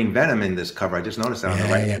Wolverine Venom in this cover. I just noticed that on the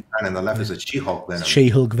right hand side, and the left is a She-Hulk Venom.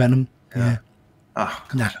 She-Hulk Venom. Yeah. Oh,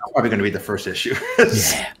 I'm probably going to read the first issue.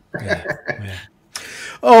 yeah.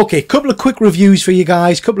 Okay, couple of quick reviews for you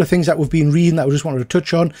guys. Couple of things that we've been reading that we just wanted to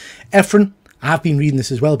touch on. Efren, I've been reading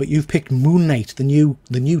this as well, but you've picked Moon Knight, the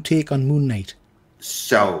new take on Moon Knight.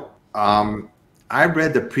 So, I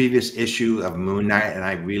read the previous issue of Moon Knight and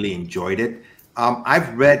I really enjoyed it.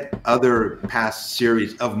 I've read other past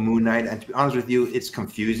series of Moon Knight, and to be honest with you, it's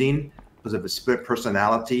confusing because of the split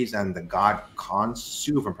personalities and the god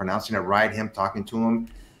Khonshu, if I'm pronouncing it right, him talking to him.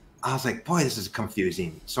 I was like, boy, this is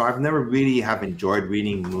confusing. So I've never really have enjoyed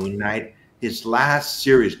reading Moon Knight. His last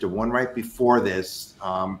series, the one right before this,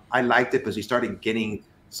 I liked it because he started getting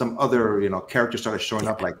some other, you know, characters started showing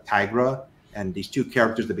up like Tigra. And these 2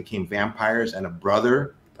 characters that became vampires, and a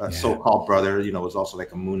brother, so-called brother, you know, was also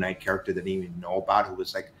like a Moon Knight character that I didn't even know about, who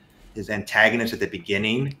was like his antagonist at the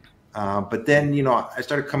beginning. But then, you know, I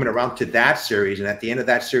started coming around to that series, and at the end of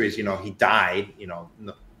that series, you know, he died, you know,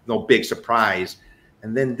 no big surprise.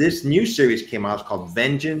 And then this new series came out. It's called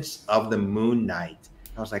Vengeance of the Moon Knight.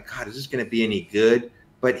 I was like, God, is this going to be any good?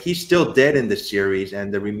 But he's still dead in the series,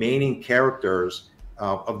 and the remaining characters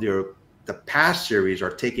of the past series are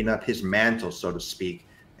taking up his mantle, so to speak,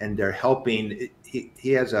 and they're helping.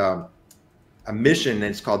 He has a mission, and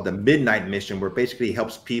it's called the Midnight Mission, where basically he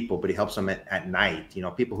helps people, but he helps them at night, you know,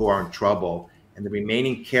 people who are in trouble. And the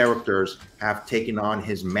remaining characters have taken on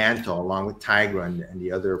his mantle along with Tigra and the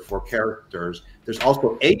other 4 characters. There's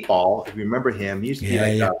also 8-Ball, if you remember him. He used to be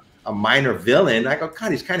like a minor villain. I go,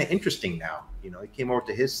 God, he's kind of interesting now. You know, he came over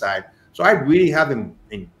to his side. So I really have been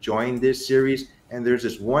enjoying this series. and there's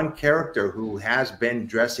this one character who has been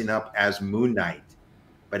dressing up as Moon Knight,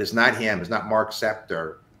 but it's not him. It's not Mark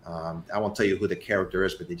Septor. I won't tell you who the character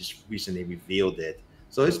is, but they just recently revealed it.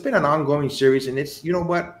 So it's been an ongoing series, and it's, you know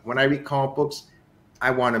what? When I read comic books,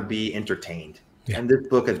 I want to be entertained, and this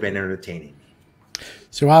book has been entertaining.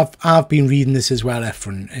 So I've been reading this as well,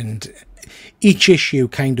 Ephraim, and each issue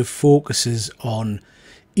kind of focuses on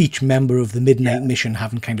each member of the Midnight Mission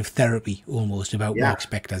having kind of therapy almost about Mark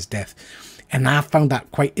Spector's death, and I found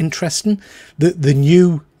that quite interesting. The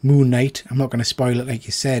new Moon Knight, I'm not going to spoil it like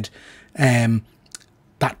you said,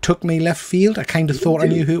 that took me left field. I kind of thought I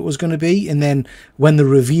knew who it was going to be, and then when they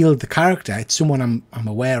revealed the character, it's someone I'm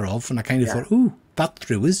aware of, and I kind of thought, ooh, that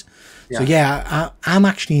threw us. So yeah, I'm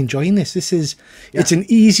actually enjoying this. This is it's an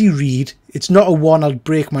easy read. It's not a one I'll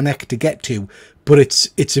break my neck to get to, but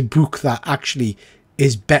it's a book that actually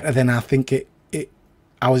is better than I think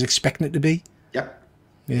I was expecting it to be. Yep.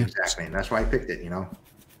 Yeah. Exactly. And that's why I picked it, you know.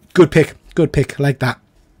 Good pick. Good pick. I like that.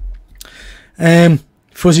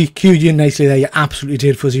 Fuzzy cued you nicely there. You absolutely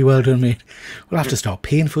did, Fuzzy. Well done, mate. We'll have to start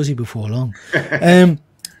paying Fuzzy before long.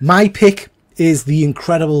 My pick is The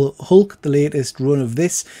Incredible Hulk, the latest run of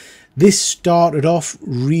this. This started off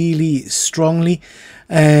really strongly.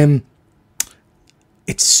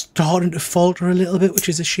 It's starting to falter a little bit, which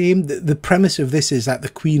is a shame. The premise of this is that the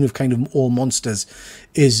queen of kind of all monsters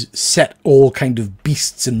is set all kind of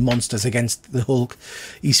beasts and monsters against the Hulk.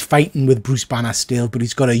 He's fighting with Bruce Banner still, but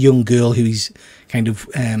he's got a young girl who he's kind of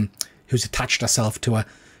who's attached herself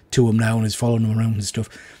to him now and is following him around and stuff.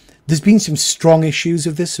 There's been some strong issues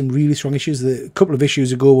of this, some really strong issues. A couple of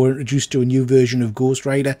issues ago, we were introduced to a new version of Ghost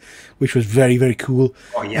Rider, which was very, very cool.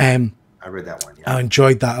 Oh yeah, I read that one. Yeah. I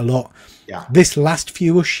enjoyed that a lot. Yeah. This last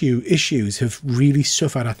few issues have really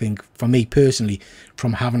suffered, I think, for me personally,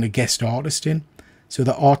 from having a guest artist in. So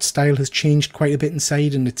the art style has changed quite a bit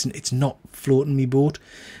inside, and it's not floating me boat.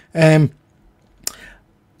 I'm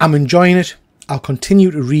enjoying it. I'll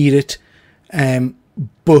continue to read it,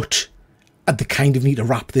 but they kind of need to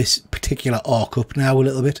wrap this particular arc up now a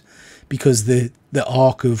little bit, because the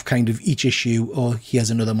arc of kind of each issue, or here's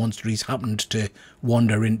another monster he's happened to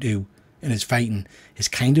wander into and is fighting, has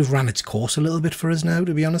kind of ran its course a little bit for us now,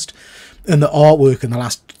 to be honest. And the artwork in the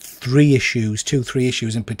last 3 issues, 2-3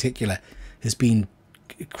 issues in particular, has been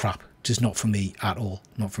crap. Just not for me at all.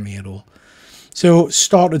 Not for me at all. So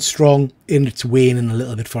started strong, and it's waning a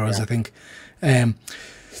little bit for us, I think.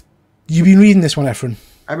 You've been reading this one, Ephraim?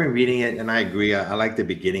 I've been reading it, and I agree. I like the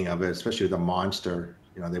beginning of it, especially the monster.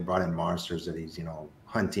 You know, they brought in monsters that he's, you know,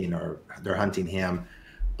 hunting, or they're hunting him.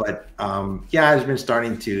 But yeah, I've been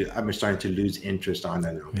starting to lose interest on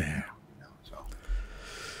that a little bit. Yeah. You know, so.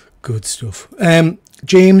 Good stuff.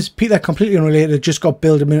 James, Peter, completely unrelated, just got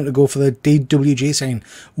billed a minute ago for the DWJ sign.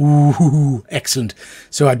 Ooh, excellent.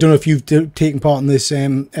 So I don't know if you've taken part in this,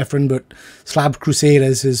 Ephraim, but Slab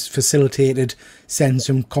Crusaders has facilitated sending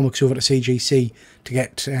some comics over to CGC to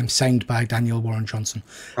get signed by Daniel Warren Johnson.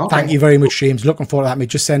 Okay. Thank you very much, James. Looking forward to that, mate.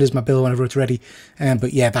 Just send us my bill whenever it's ready.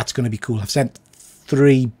 But yeah, that's going to be cool. I've sent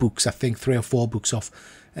 3 books, I think 3 or 4 books off.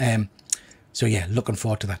 So yeah, looking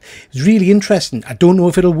forward to that. It's really interesting. I don't know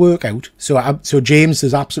if it'll work out. So James,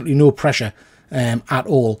 there's absolutely no pressure at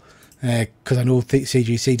all, because I know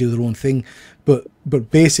CGC do their own thing.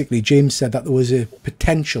 But basically, James said that there was a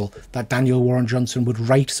potential that Daniel Warren Johnson would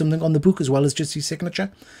write something on the book as well as just his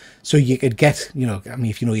signature. So you could get, you know, I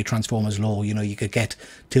mean, if you know your Transformers lore, you know, you could get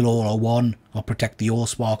Till All Are One, or Protect the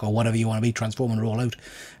Allspark, or whatever you want to be, transform and roll out.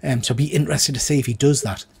 So be interested to see if he does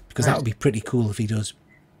that, because that would be pretty cool if he does.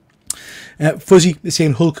 Fuzzy is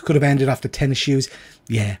saying Hulk could have ended after 10 issues.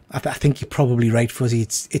 Yeah, I think you're probably right, Fuzzy.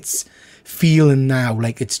 It's feeling now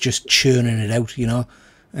like it's just churning it out, you know.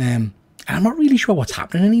 And I'm not really sure what's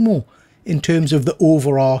happening anymore in terms of the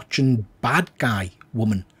overarching bad guy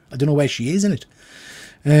woman. I don't know where she is in it.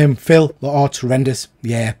 Phil, the art's horrendous.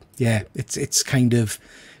 Yeah, it's kind of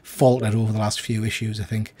faltered over the last few issues, I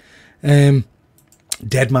think.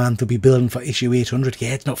 Deadman, they'll be building for issue 800.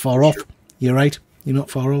 Yeah, it's not far off. You're right. You're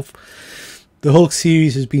not far off. The Hulk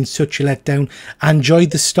series has been such a letdown. I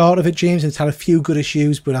enjoyed the start of it, James. It's had a few good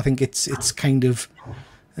issues, but I think it's kind of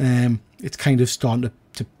starting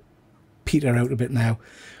to peter out a bit now.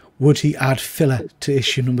 Would he add filler to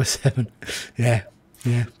issue number 7? Yeah,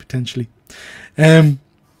 potentially.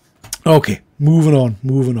 Okay, moving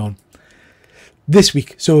on. This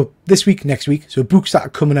week, next week, so books that are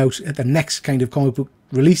coming out at the next kind of comic book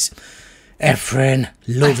release. Ephraim,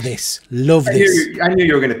 love this. I knew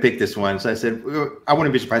you were going to pick this one, so I said I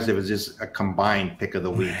wouldn't be surprised if it was just a combined pick of the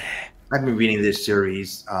week. I've been reading this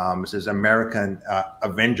series. It says American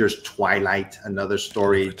Avengers Twilight, another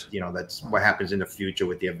story. You know, that's what happens in the future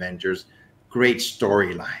with the Avengers. great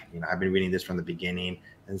storyline. You know, I've been reading this from the beginning,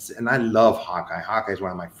 and I love Hawkeye. Hawkeye is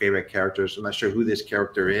one of my favorite characters. I'm not sure who this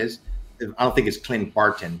character is. I don't think it's Clint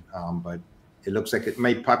Barton, but it looks like it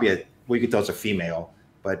may probably well, you could tell it's a female.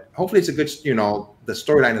 But hopefully it's a good, you know, the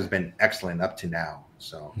storyline has been excellent up to now.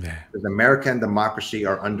 So as America and democracy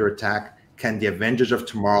are under attack, can the Avengers of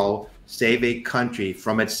Tomorrow save a country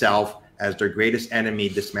from itself as their greatest enemy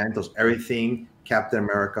dismantles everything Captain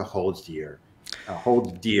America holds dear?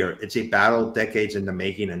 It's a battle decades in the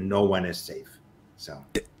making, and no one is safe. So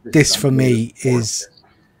this for me is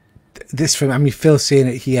this from, I mean, Phil's saying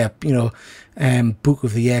it here, you know, book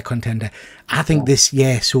of the year contender. I think this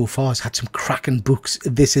year so far has had some cracking books.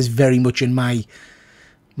 This is very much in my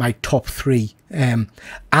top 3.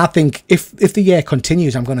 I think if the year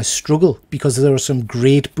continues, I'm going to struggle, because there are some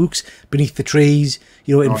great books. Beneath the Trees,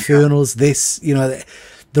 you know, Infernals, this, you know,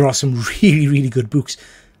 there are some really, really good books.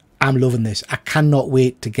 I'm loving this. I cannot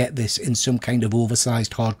wait to get this in some kind of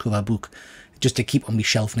oversized hardcover book, just to keep on my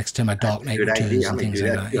shelf next to my Dark Knight Returns and things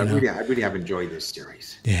like that. You know? I really have enjoyed this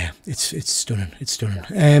series. Yeah, it's stunning. It's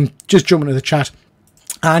stunning. Just jumping to the chat.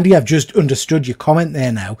 Andy, I've just understood your comment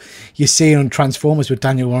there now. You're saying on Transformers with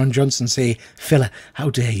Daniel Warren Johnson, say, filler,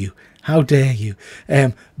 how dare you? How dare you?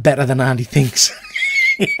 Better than Andy thinks.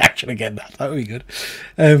 Actually, get that. That would be good.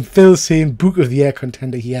 Phil's saying book of the year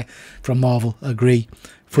contender here from Marvel. Agree.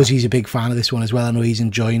 Fuzzy's a big fan of this one as well. I know he's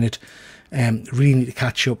enjoying it. Really need to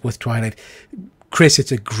catch up with Twilight. Chris,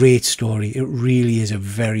 it's a great story. It really is a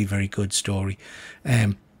very, very good story.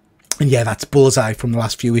 And yeah, that's Bullseye from the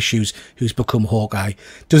last few issues, who's become Hawkeye.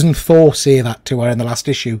 Doesn't Thor say that to her in the last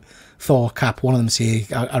issue? Thor, Cap, one of them say,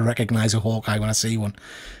 I recognise a Hawkeye when I see one.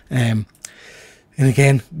 And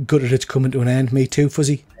again, gutted it's coming to an end. Me too,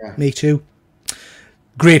 Fuzzy. Yeah. Me too.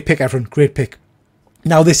 Great pick, everyone. Great pick.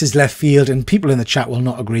 Now, this is left field, and people in the chat will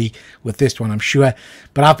not agree with this one, I'm sure.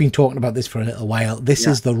 But I've been talking about this for a little while. This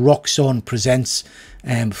is the Roxxon Presents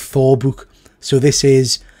Thor book. So this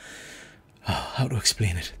is... Oh, how to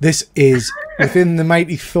explain it? This is within the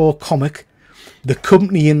Mighty Thor comic. The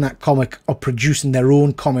company in that comic are producing their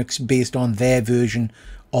own comics based on their version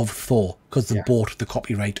of Thor, because they bought the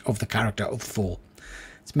copyright of the character of Thor.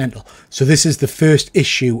 It's mental. So this is the first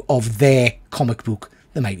issue of their comic book,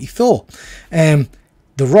 The Mighty Thor.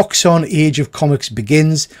 The Roxxon Age of Comics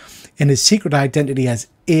begins in his secret identity as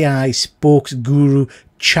AI spokes guru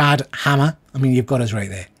Chad Hammer. I mean, you've got us right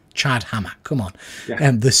there. Chad Hammer, come on.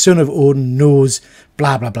 Yeah. The son of Odin knows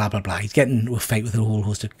blah, blah, blah, blah, blah. He's getting into a fight with a whole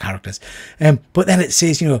host of characters. But then it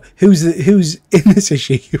says, you know, who's in this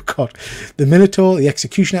issue? You've got the Minotaur, the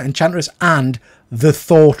Executioner, Enchantress, and the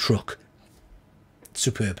Thor truck.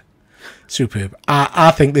 Superb. Superb.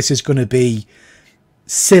 I think this is going to be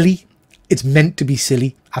silly. It's meant to be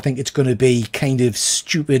silly. I think it's going to be kind of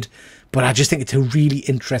stupid, but I just think it's a really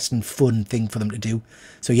interesting, fun thing for them to do.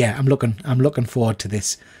 So yeah, I'm looking forward to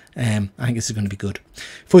this. I think this is going to be good.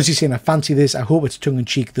 Fuzzy saying, I fancy this. I hope it's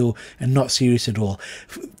tongue-in-cheek, though, and not serious at all.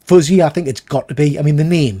 Fuzzy, I think it's got to be. I mean, the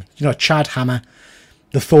name, you know, Chad Hammer,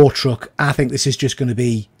 the Thor truck, I think this is just going to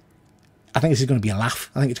be... I think this is going to be a laugh.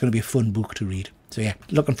 I think it's going to be a fun book to read. So yeah,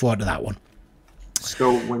 looking forward to that one.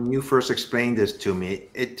 So when you first explained this to me,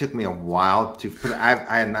 it took me a while to put. I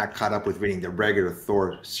had not caught up with reading the regular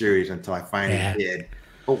Thor series until I finally did.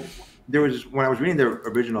 But there was, when I was reading the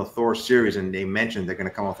original Thor series, and they mentioned they're going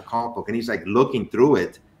to come off the comic book, and he's like looking through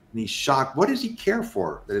it, and he's shocked. What does he care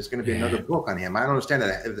for? That it's going to be another book on him? I don't understand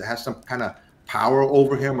that. If it has some kind of power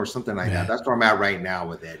over him or something like that. That's where I'm at right now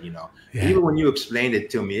with it. You know, even when you explained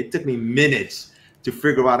it to me, it took me minutes to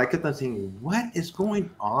figure out. I kept on saying, what is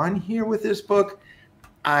going on here with this book?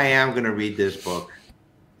 I am going to read this book,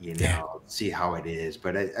 you know, see how it is.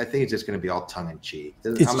 But I think it's just going to be all tongue-in-cheek.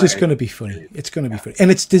 It's just going to be funny. It's going to be funny.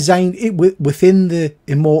 And it's designed, within the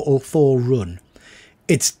Immortal Thor run,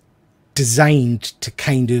 it's designed to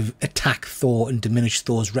kind of attack Thor and diminish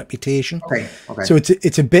Thor's reputation. Okay. So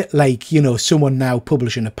it's a bit like, you know, someone now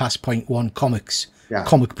publishing a Past Point One comics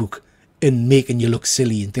comic book and making you look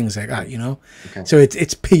silly and things like that, you know. So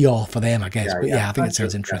it's PR for them, I guess. But yeah, I think it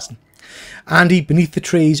sounds interesting. Andy, Beneath the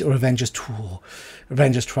Trees or Avengers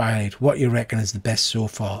Twilight? What you reckon is the best so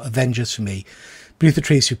far? Avengers for me. Beneath the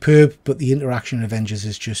Trees superb, but the interaction in Avengers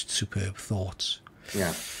is just superb. Thoughts?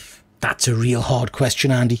 Yeah. That's a real hard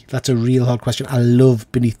question, Andy. That's a real hard question. I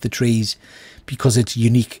love Beneath the Trees because it's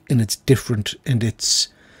unique and it's different and it's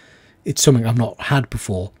something I've not had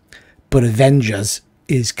before. But Avengers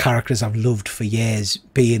is characters I've loved for years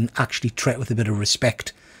being actually treated with a bit of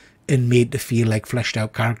respect and made to feel like fleshed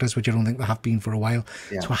out characters, which I don't think they have been for a while.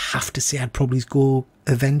 So I have to say I'd probably go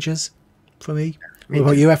Avengers for me. What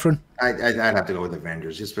about you, Efren? I'd have to go with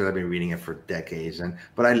Avengers just because I've been reading it for decades.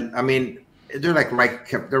 But I mean, they're like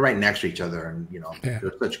they're right next to each other, and you know,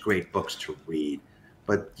 they're such great books to read.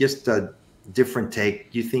 But just a different take.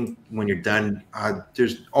 You think when you're done,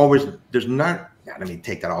 there's not. Yeah, let me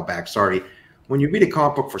take that all back. Sorry. When you read a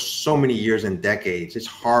comic book for so many years and decades, it's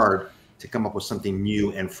hard to come up with something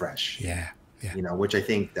new and fresh. Yeah. You know, which I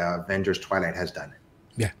think Avengers Twilight has done.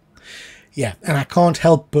 Yeah, and I can't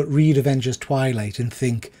help but read Avengers Twilight and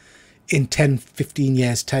think in 10, 15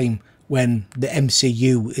 years' time, when the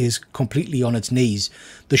MCU is completely on its knees,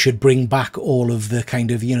 they should bring back all of the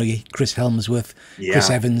kind of, you know, Chris Hemsworth, Chris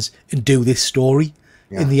Evans, and do this story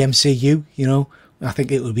in the MCU, you know. I think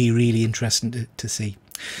it would be really interesting to see.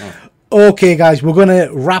 Okay, guys, we're going to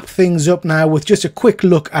wrap things up now with just a quick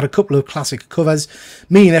look at a couple of classic covers.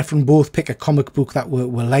 Me and Efren both pick a comic book that we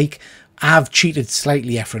like. I've cheated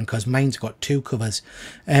slightly, Efren, because mine's got 2 covers.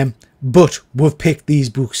 But we've picked these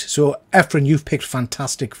books. So, Efren, you've picked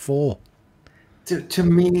Fantastic Four. To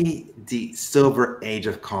me, the Silver Age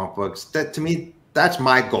of comic books, to me, that's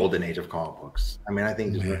my golden age of comic books. I mean, I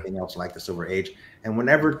think there's nothing else like the Silver Age. And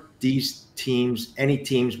whenever these teams, any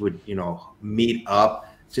teams would, you know, meet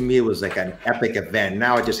up, to me, it was like an epic event.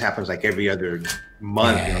 Now it just happens like every other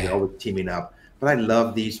month, you know, they're always teaming up. But I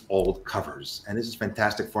love these old covers. And this is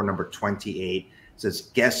Fantastic Four number 28. It says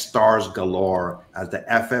guest stars galore as the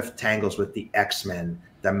FF tangles with the X-Men,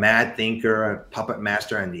 the Mad Thinker, Puppet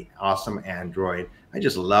Master, and the Awesome Android. I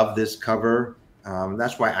just love this cover.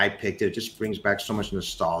 That's why I picked it. It just brings back so much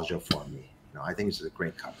nostalgia for me. You know, I think this is a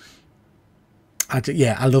great cover.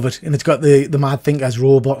 I love it. And it's got the Mad Thinker's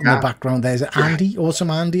robot in the background. There's Andy, Awesome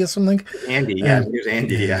Andy or something. Andy, his name's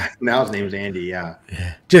Andy, Now his name's Andy,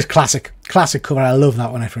 Just classic cover. I love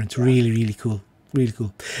that one, Efren. It's really, really cool. Really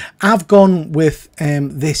cool. I've gone with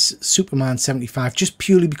this Superman 75 just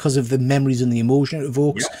purely because of the memories and the emotion it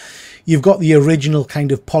evokes. You've got the original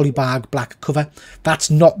kind of polybag black cover. That's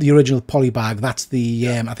not the original polybag. That's the,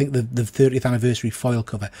 I think, the 30th anniversary foil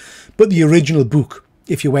cover. But the original book,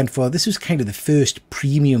 if you went for, this was kind of the first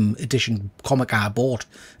premium edition comic I bought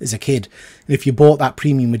as a kid. And if you bought that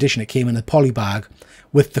premium edition, it came in a polybag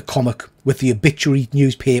with the comic, with the obituary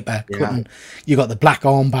newspaper cutting. You got the black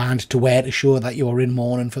armband to wear to show that you were in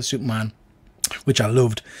mourning for Superman, which I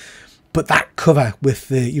loved. But that cover with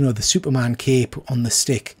the, you know, the Superman cape on the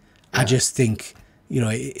stick, I just think, you know,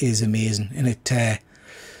 it is amazing. And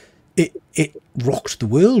it rocked the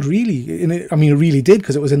world, really. And I mean, it really did,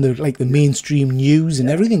 because it was in the like the mainstream news and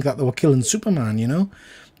everything that they were killing Superman, you know,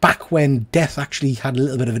 back when death actually had a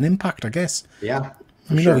little bit of an impact, I guess.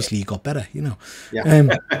 I mean, obviously he got better, you know.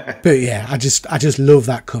 But yeah, I just love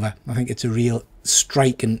that cover. I think it's a real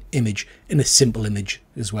striking image and a simple image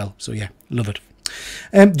as well. So yeah, love it.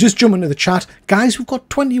 Just jump into the chat, guys. We've got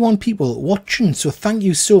 21 people watching, so thank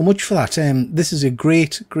you so much for that. This is a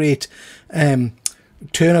great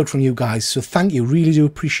turnout from you guys, so thank you. Really do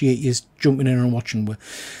appreciate you jumping in and watching. We're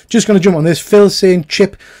just going to jump on this. Phil saying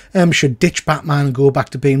Chip should ditch Batman and go back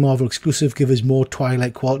to being Marvel exclusive, give us more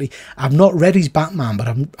Twilight quality. I've not read his Batman, but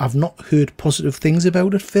I've not heard positive things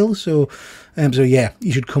about it, Phil. So yeah,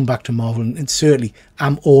 you should come back to Marvel, and certainly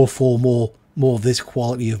I'm all for more of this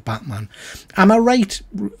quality of Batman. Am I right?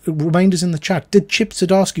 Reminders in the chat. Did Chip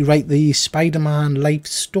Zdarsky write the Spider-Man Life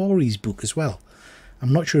Stories book as well?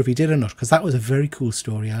 I'm not sure if he did or not, because that was a very cool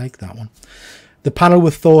story. I like that one. The panel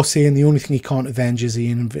with Thor saying the only thing he can't avenge is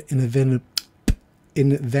the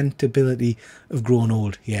inventability of growing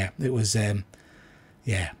old. Yeah, it was,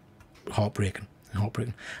 yeah, heartbreaking.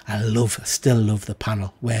 I still love the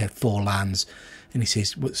panel where Thor lands and he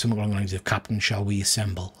says something along the lines of, "Captain, shall we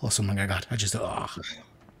assemble?" or something like that. I just thought,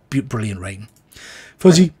 brilliant writing.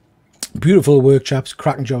 Fuzzy, beautiful work, chaps.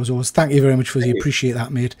 Cracking job as always. Thank you very much, Fuzzy. Appreciate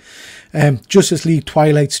that, mate. Justice League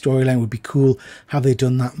Twilight storyline would be cool. Have they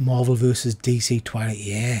done that Marvel versus DC Twilight?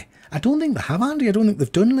 Yeah. I don't think they have, Andy. I don't think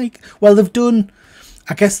they've done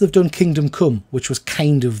I guess they've done Kingdom Come, which was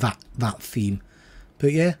kind of that theme.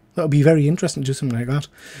 But yeah, that would be very interesting to do something like that.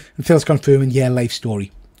 And Phil's confirming, yeah, Life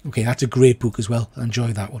Story. Okay, that's a great book as well. I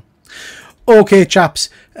enjoy that one. Okay, chaps.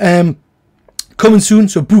 Coming soon,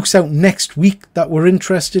 so books out next week that we're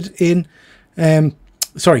interested in.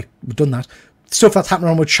 Sorry, we've done that. Stuff that's happening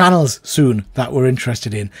on our channels soon that we're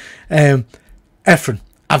interested in. Efren,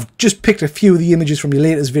 I've just picked a few of the images from your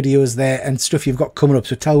latest videos there and stuff you've got coming up.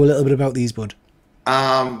 So tell a little bit about these, bud.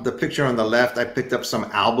 The picture on the left, I picked up some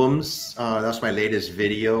albums. That's my latest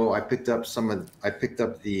video. I picked up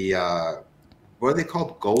the what are they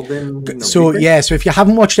called? Golden. So yeah, so if you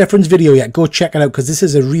haven't watched Efren's video yet, go check it out, because this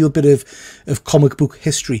is a real bit of comic book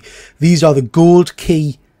history. These are the Gold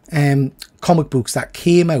Key comic books that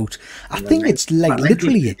came out. I think it's like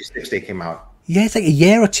literally 1956 they came out. Yeah, it's like a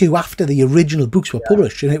year or two after the original books were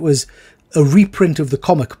published, and it was a reprint of the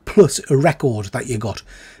comic plus a record that you got.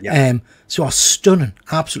 Yeah. So are stunning,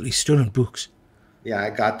 absolutely stunning books. Yeah,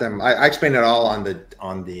 I got them. I explained it all on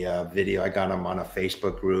the video. I got them on a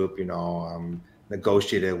Facebook group. You know,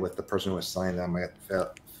 negotiated with the person who was selling them. I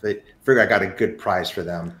figured I got a good price for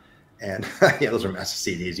them. And yeah, those are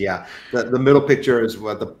massive CDs. Yeah, the middle picture is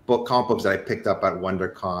what the comic books that I picked up at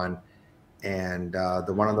WonderCon, and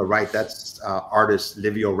the one on the right, that's artist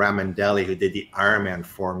Livio Ramondelli, who did the Iron Man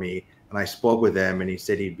for me. And I spoke with him, and he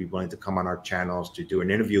said he'd be willing to come on our channels to do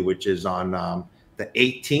an interview, which is on the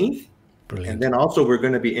 18th. Brilliant. And then also we're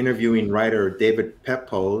going to be interviewing writer David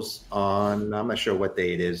Pepose on, I'm not sure what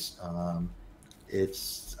day it is.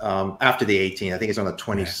 It's after the 18th. I think it's on the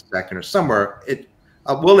 22nd or somewhere.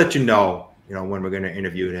 We'll let you know when we're going to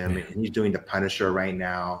interview him. And he's doing The Punisher right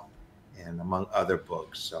now, and among other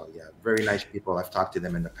books. So yeah, very nice people. I've talked to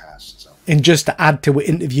them in the past. So. And just to add to our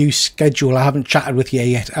interview schedule, I haven't chatted with you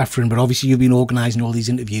yet, Efren, but obviously you've been organising all these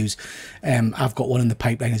interviews. I've got one in the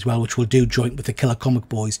pipeline as well, which we'll do joint with the Killer Comic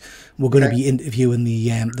Boys. We're going to be interviewing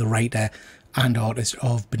the writer and artist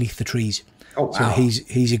of Beneath the Trees. Oh, wow. So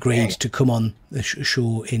he's agreed to come on the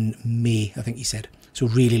show in May, I think he said. So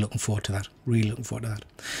really looking forward to that. Really looking forward to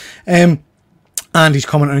that. And he's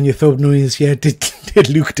commenting on your thumbnails. Yeah, did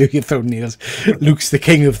Luke do your thumbnails? Luke's the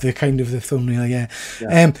king of the thumbnail.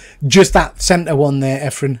 Yeah. Just that centre one there,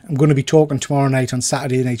 Efren. I'm going to be talking tomorrow night on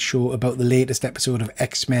Saturday Night Show about the latest episode of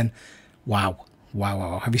X-Men. Wow.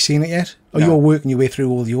 Have you seen it yet? Oh, no. You're working your way through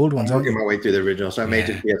all the old ones, aren't you? I'm working my way through the original, so I may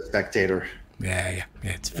just be a spectator. Yeah,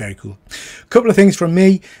 it's very cool. Couple of things from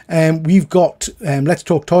me. We've got Let's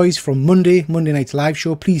Talk Toys from Monday night's live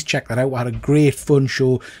show. Please check that out. We had a great fun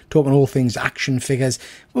show talking all things action figures.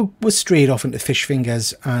 We're straight off into fish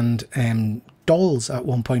fingers and dolls at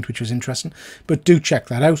one point, which was interesting, but do check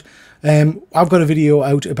that out. I've got a video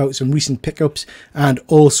out about some recent pickups, and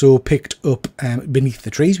also picked up Beneath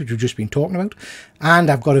the Trees, which we've just been talking about, and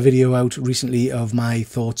I've got a video out recently of my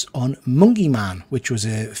thoughts on Monkey Man, which was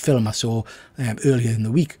a film I saw earlier in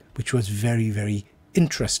the week, which was very, very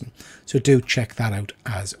interesting. So do check that out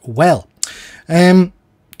as well.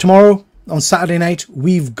 Tomorrow on Saturday night,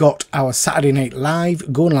 we've got our Saturday Night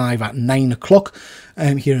Live going live at 9 o'clock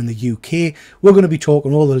here in the UK. We're going to be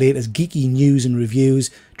talking all the latest geeky news and reviews,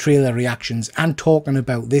 trailer reactions, and talking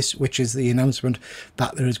about this, which is the announcement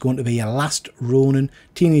that there is going to be a Last Ronin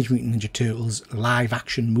Teenage Mutant Ninja Turtles live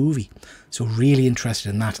action movie. So really interested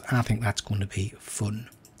in that. I think that's going to be fun.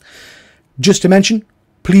 Just to mention,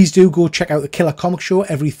 please do go check out the Killer Comic Show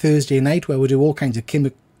every Thursday night, where we do all kinds of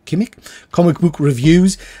comic book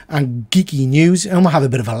reviews and geeky news, and we'll have a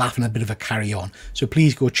bit of a laugh and a bit of a carry on. So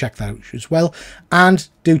please go check that out as well. And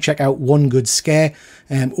do check out One Good Scare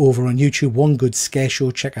over on YouTube, One Good Scare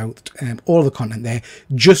Show. Check out all the content there.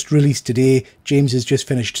 Just released today. James has just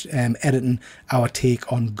finished editing our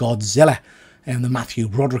take on Godzilla and the Matthew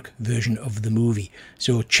Broderick version of the movie.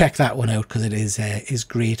 So check that one out, because it is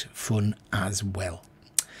great fun as well.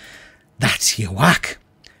 That's your whack.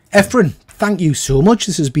 Efren, thank you so much.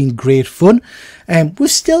 This has been great fun.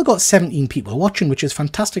 We've still got 17 people watching, which is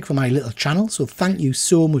fantastic for my little channel. So thank you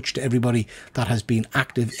so much to everybody that has been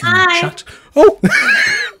active in the chat. Oh,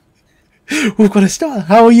 we've got to start.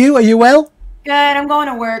 How are you? Are you well? Good. I'm going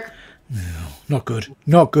to work. No, not good.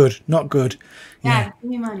 Not good. Not good. Yeah,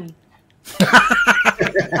 give me money.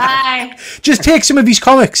 Bye. Just take some of these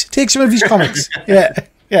comics. Take some of these comics. Yeah.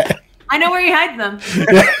 I know where he hides them.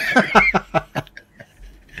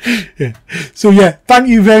 Yeah. So yeah, thank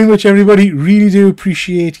you very much, everybody. Really do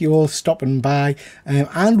appreciate you all stopping by,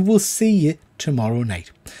 and we'll see you tomorrow night.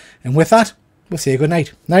 And with that, we'll say good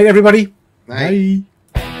night. Night, everybody. Night. Bye.